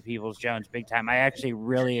Donovan Peoples-Jones big time. I actually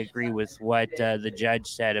really agree with what the judge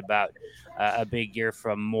said about a big year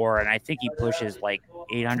from Moore, and I think he pushes like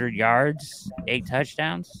 800 yards, 8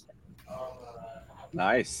 touchdowns.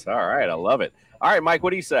 Nice. All right. I love it. All right, Mike,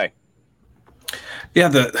 what do you say? Yeah,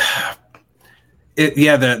 the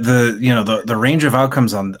range of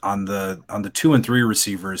outcomes on the 2 and 3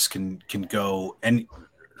 receivers can go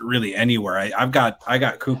really anywhere. I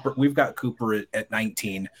got Cooper. We've got Cooper at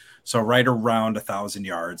 19, so right around 1,000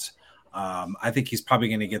 yards. I think he's probably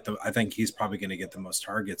going to get the most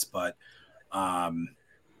targets, but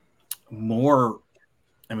Moore.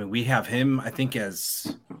 I mean, we have him. I think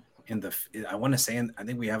as in the. I want to say. I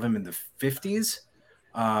think we have him in the 50s.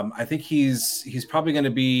 I think he's probably going to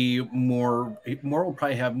be more will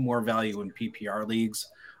probably have more value in PPR leagues.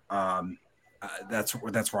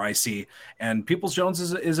 That's where I see. And Peoples-Jones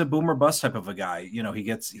is a boomer bust type of a guy.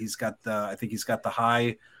 He's got the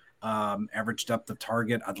high average depth of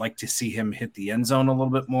target. I'd like to see him hit the end zone a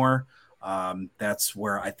little bit more. That's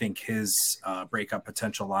where I think his breakout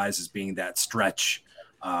potential lies, as being that stretch,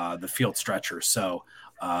 the field stretcher. So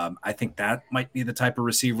I think that might be the type of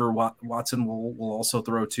receiver Watson will also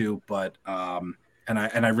throw to, but and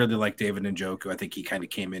I really like David Njoku. I think he kind of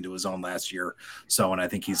came into his own last year. So, and I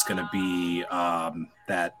think he's going to be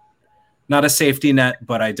that, not a safety net,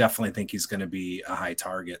 but I definitely think he's going to be a high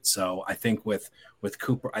target. So I think with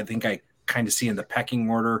Cooper, I think I kind of see in the pecking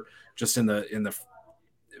order, just in the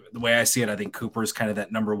way I see it, I think Cooper is kind of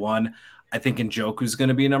that number 1. I think Njoku is going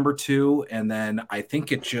to be number 2. And then I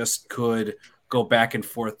think it just could go back and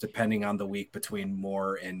forth depending on the week between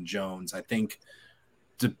Moore and Jones. I think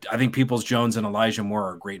Peoples-Jones and Elijah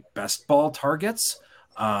Moore are great best ball targets,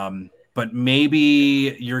 but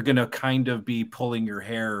maybe you're going to kind of be pulling your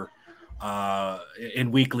hair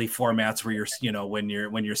in weekly formats where when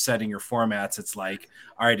you're setting your formats, it's like,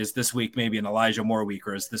 all right, is this week maybe an Elijah Moore week,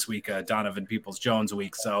 or is this week a Donovan Peoples-Jones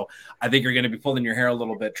week? So I think you're going to be pulling your hair a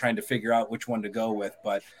little bit trying to figure out which one to go with.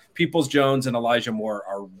 But Peoples-Jones and Elijah Moore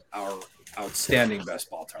are outstanding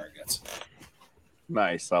best ball targets.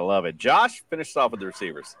 Nice. I love it. Josh, finish off with the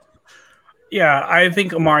receivers. Yeah, I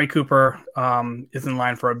think Amari Cooper is in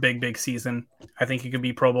line for a big season. I think he could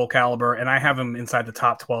be Pro Bowl caliber, and I have him inside the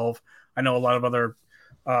top 12. I know a lot of other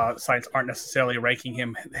sites aren't necessarily ranking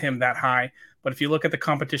him that high, but if you look at the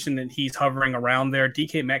competition that he's hovering around there,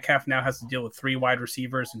 DK Metcalf now has to deal with 3 wide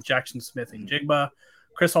receivers and Jackson Smith and Jigba.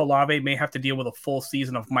 Chris Olave may have to deal with a full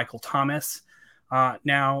season of Michael Thomas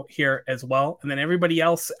now here as well. And then everybody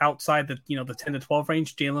else outside the 10 to 12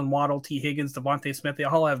 range, Jalen Waddle, T. Higgins, Devontae Smith, they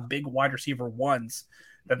all have big wide receiver ones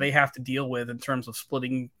that they have to deal with in terms of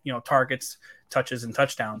splitting, targets, touches, and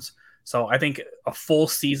touchdowns. So I think a full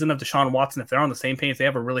season of Deshaun Watson, if they're on the same page, they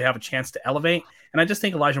really have a chance to elevate. And I just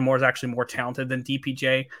think Elijah Moore is actually more talented than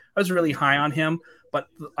DPJ. I was really high on him, but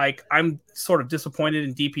I'm sort of disappointed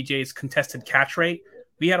in DPJ's contested catch rate.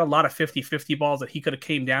 We had a lot of 50-50 balls that he could have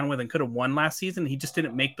came down with and could have won last season. He just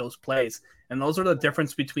didn't make those plays. And those are the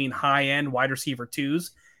difference between high-end wide receiver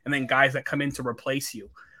 2s and then guys that come in to replace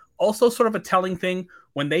you. Also sort of a telling thing,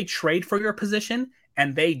 when they trade for your position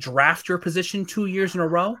and they draft your position 2 years in a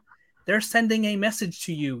row, they're sending a message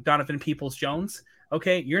to you, Donovan Peoples-Jones.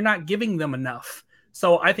 Okay, you're not giving them enough.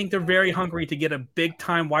 So I think they're very hungry to get a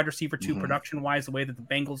big-time wide receiver 2 production-wise, the way that the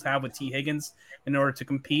Bengals have with T. Higgins, in order to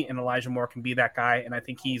compete, and Elijah Moore can be that guy, and I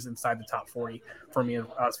think he's inside the top 40 for me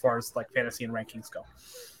as far as fantasy and rankings go.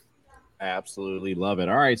 Absolutely love it.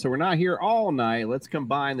 All right, so we're not here all night. Let's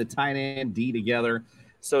combine the tight end D together.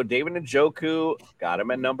 So David Njoku, got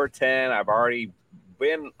him at number 10. I've already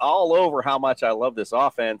been all over how much I love this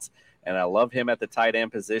offense, and I love him at the tight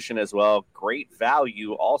end position as well. Great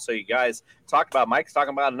value. Also, you guys talked about, Mike's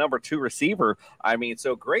talking about a number 2 receiver. I mean,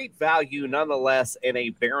 so great value nonetheless in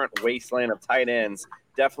a barren wasteland of tight ends.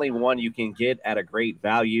 Definitely one you can get at a great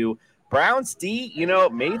value. Browns D,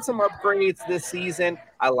 made some upgrades this season.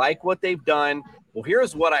 I like what they've done. Well,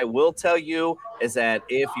 here's what I will tell you is that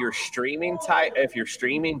if you're streaming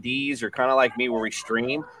Ds, you're kind of like me where we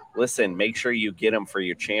stream, listen, make sure you get them for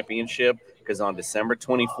your championship because on December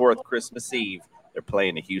 24th, Christmas Eve, they're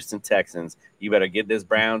playing the Houston Texans. You better get this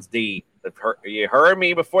Browns D. You heard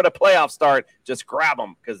me before the playoffs start. Just grab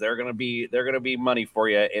them because they're gonna be money for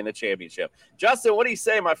you in the championship. Justin, what do you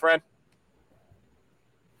say, my friend?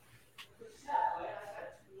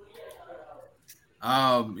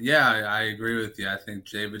 Yeah, I agree with you. I think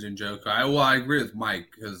David Njoku. I agree with Mike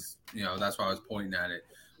because that's why I was pointing at it.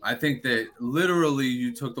 I think that literally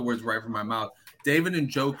you took the words right from my mouth. David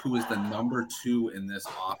Njoku is the number 2 in this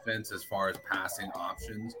offense as far as passing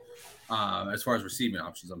options, as far as receiving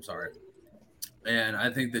options. I'm sorry, and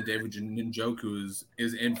I think that David Njoku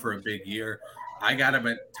is in for a big year. I got him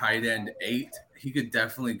at tight end 8. He could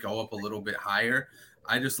definitely go up a little bit higher.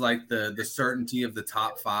 I just like the certainty of the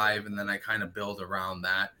top 5, and then I kind of build around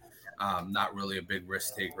that. Not really a big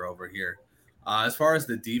risk taker over here. As far as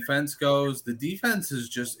the defense goes, the defense is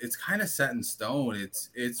it's kind of set in stone.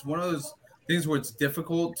 It's one of those things where it's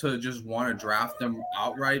difficult to just want to draft them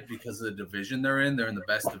outright because of the division they're in. They're in the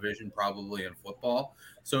best division probably in football.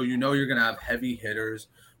 So you're going to have heavy hitters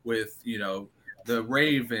with, the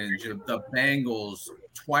Ravens, the Bengals.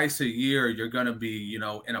 Twice a year, you're going to be, in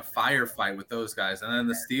a firefight with those guys. And then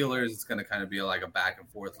the Steelers, it's going to kind of be like a back and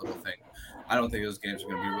forth little thing. I don't think those games are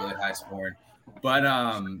going to be really high scoring. But,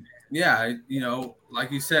 yeah,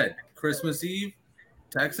 like you said, Christmas Eve,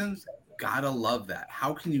 Texans, got to love that.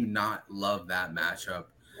 How can you not love that matchup?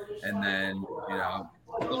 And then,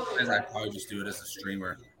 as I probably just do it as a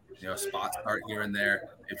streamer, spot start here and there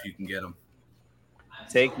if you can get them.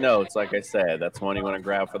 Take notes, like I said. That's one you want to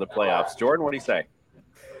grab for the playoffs. Jordan, what do you say?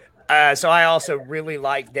 So I also really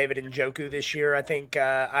like David Njoku this year. I think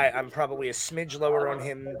I'm probably a smidge lower on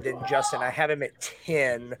him than Justin. I have him at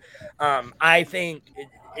 10. I think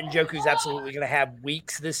Njoku's absolutely going to have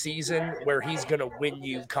weeks this season where he's going to win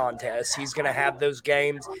you contests. He's going to have those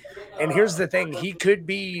games. And here's the thing. He could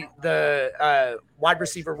be the wide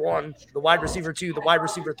receiver 1, the wide receiver 2, the wide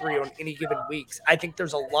receiver 3 on any given weeks. I think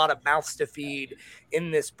there's a lot of mouths to feed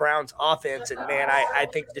in this Browns offense. And, man, I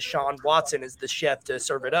think Deshaun Watson is the chef to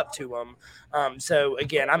serve it up to him. So,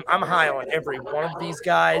 again, I'm high on every one of these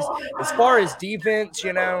guys. As far as defense,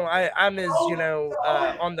 I'm as,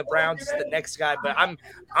 on the Browns as the next guy. But I'm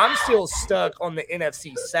still stuck on the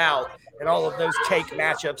NFC South and all of those cake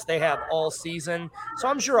matchups they have all season. So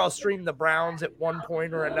I'm sure I'll stream the Browns at one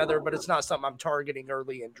point or another, but it's not something I'm targeting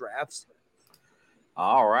early in drafts.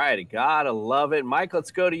 All right. Gotta love it. Mike,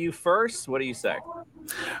 let's go to you first. What do you say?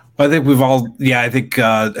 I think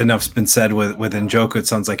enough's been said with Njoku. It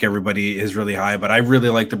sounds like everybody is really high, but I really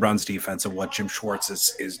like the Browns defense and what Jim Schwartz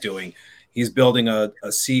is doing. He's building a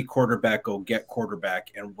C quarterback, go get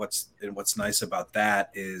quarterback. And what's nice about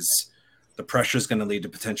that is the pressure is going to lead to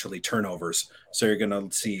potentially turnovers. So you're going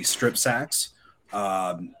to see strip sacks.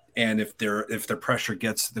 And if their pressure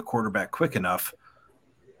gets the quarterback quick enough,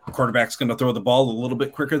 the quarterback's going to throw the ball a little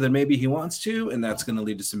bit quicker than maybe he wants to, and that's going to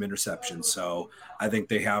lead to some interceptions. So I think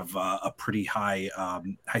they have a pretty high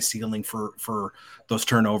ceiling for those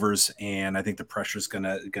turnovers, and I think the pressure is going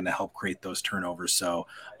to help create those turnovers. So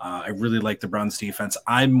I really like the Browns defense.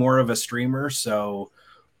 I'm more of a streamer,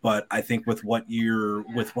 but I think with what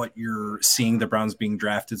you're seeing the Browns being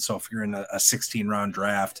drafted, so if you're in a 16-round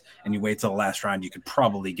draft and you wait till the last round, you could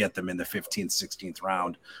probably get them in the 15th, 16th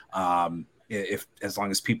round. If as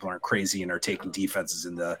long as people aren't crazy and are taking defenses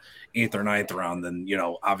in the 8th or 9th round, then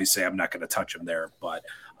obviously I'm not going to touch them there. But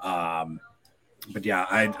yeah,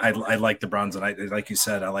 I like the Browns, and like you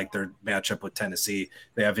said, I like their matchup with Tennessee.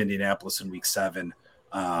 They have Indianapolis in week 7.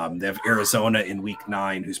 They have Arizona in week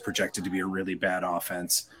 9, who's projected to be a really bad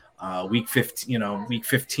offense. Week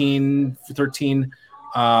 15, 13.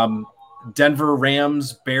 Denver,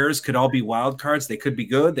 Rams, Bears could all be wild cards. They could be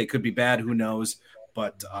good, they could be bad. Who knows?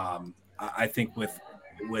 But I think with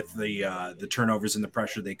the turnovers and the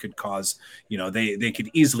pressure they could cause, they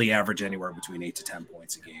could easily average anywhere between 8 to 10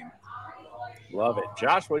 points a game. Love it.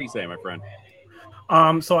 Josh, what do you say, my friend?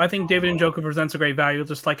 So I think David Njoku presents a great value,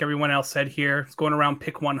 just like everyone else said here. It's going around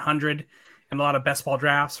pick 100 in a lot of best ball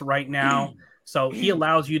drafts right now. So he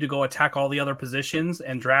allows you to go attack all the other positions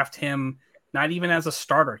and draft him not even as a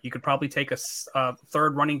starter. You could probably take a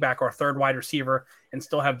third running back or a third wide receiver and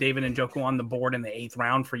still have David Njoku on the board in the 8th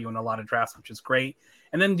round for you in a lot of drafts, which is great.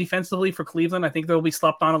 And then defensively for Cleveland, I think they'll be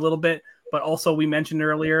slept on a little bit. But also, we mentioned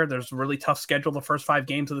earlier, there's a really tough schedule the first 5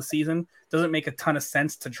 games of the season. Doesn't make a ton of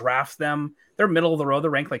sense to draft them. They're middle of the road.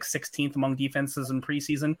 They're ranked like 16th among defenses in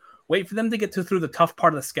preseason. Wait for them to get through the tough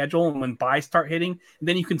part of the schedule, and when buys start hitting,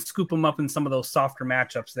 then you can scoop them up in some of those softer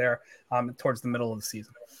matchups there towards the middle of the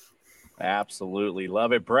season. Absolutely.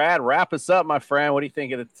 Love it. Brad, wrap us up, my friend. What do you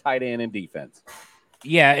think of the tight end and defense?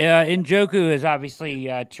 Yeah, Njoku is obviously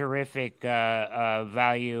terrific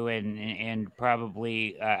value, and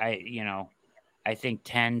probably I think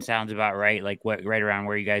 10 sounds about right, like right around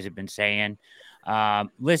where you guys have been saying.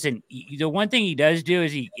 Listen, the one thing he does do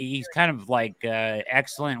is he's kind of like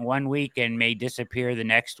excellent one week and may disappear the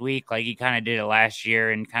next week, like he kind of did it last year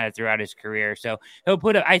and kind of throughout his career. So he'll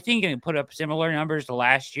put up, I think he'll put up similar numbers to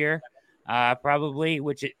last year. Probably,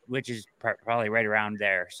 which is probably right around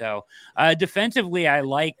there. So defensively, I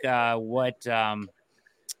like what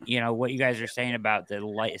you guys are saying about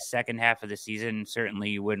the second half of the season.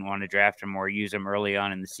 Certainly, you wouldn't want to draft him or use him early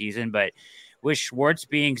on in the season, but with Schwartz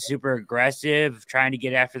being super aggressive, trying to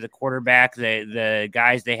get after the quarterback, the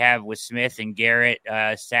guys they have with Smith and Garrett,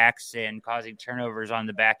 sacks and causing turnovers on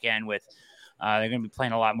the back end with. They're going to be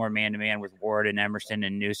playing a lot more man-to-man with Ward and Emerson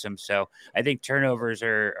and Newsome. So I think turnovers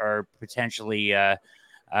are potentially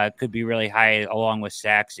could be really high along with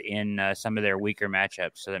sacks in some of their weaker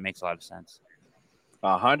matchups. So that makes a lot of sense.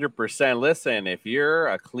 100%. Listen, if you're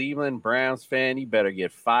a Cleveland Browns fan, you better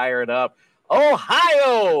get fired up.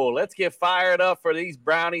 Ohio, let's get fired up for these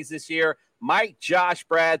Brownies this year. Mike, Josh,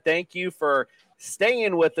 Brad, thank you for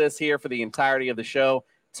staying with us here for the entirety of the show.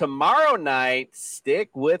 Tomorrow night, stick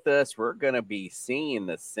with us. We're going to be seeing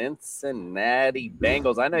the Cincinnati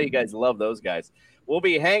Bengals. I know you guys love those guys. We'll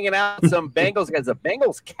be hanging out some Bengals guys. The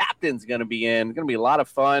Bengals captain's going to be in. It's going to be a lot of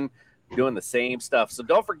fun doing the same stuff. So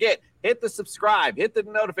don't forget, hit the subscribe, hit the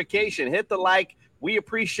notification, hit the like. We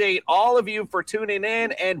appreciate all of you for tuning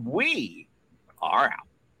in, and we are out.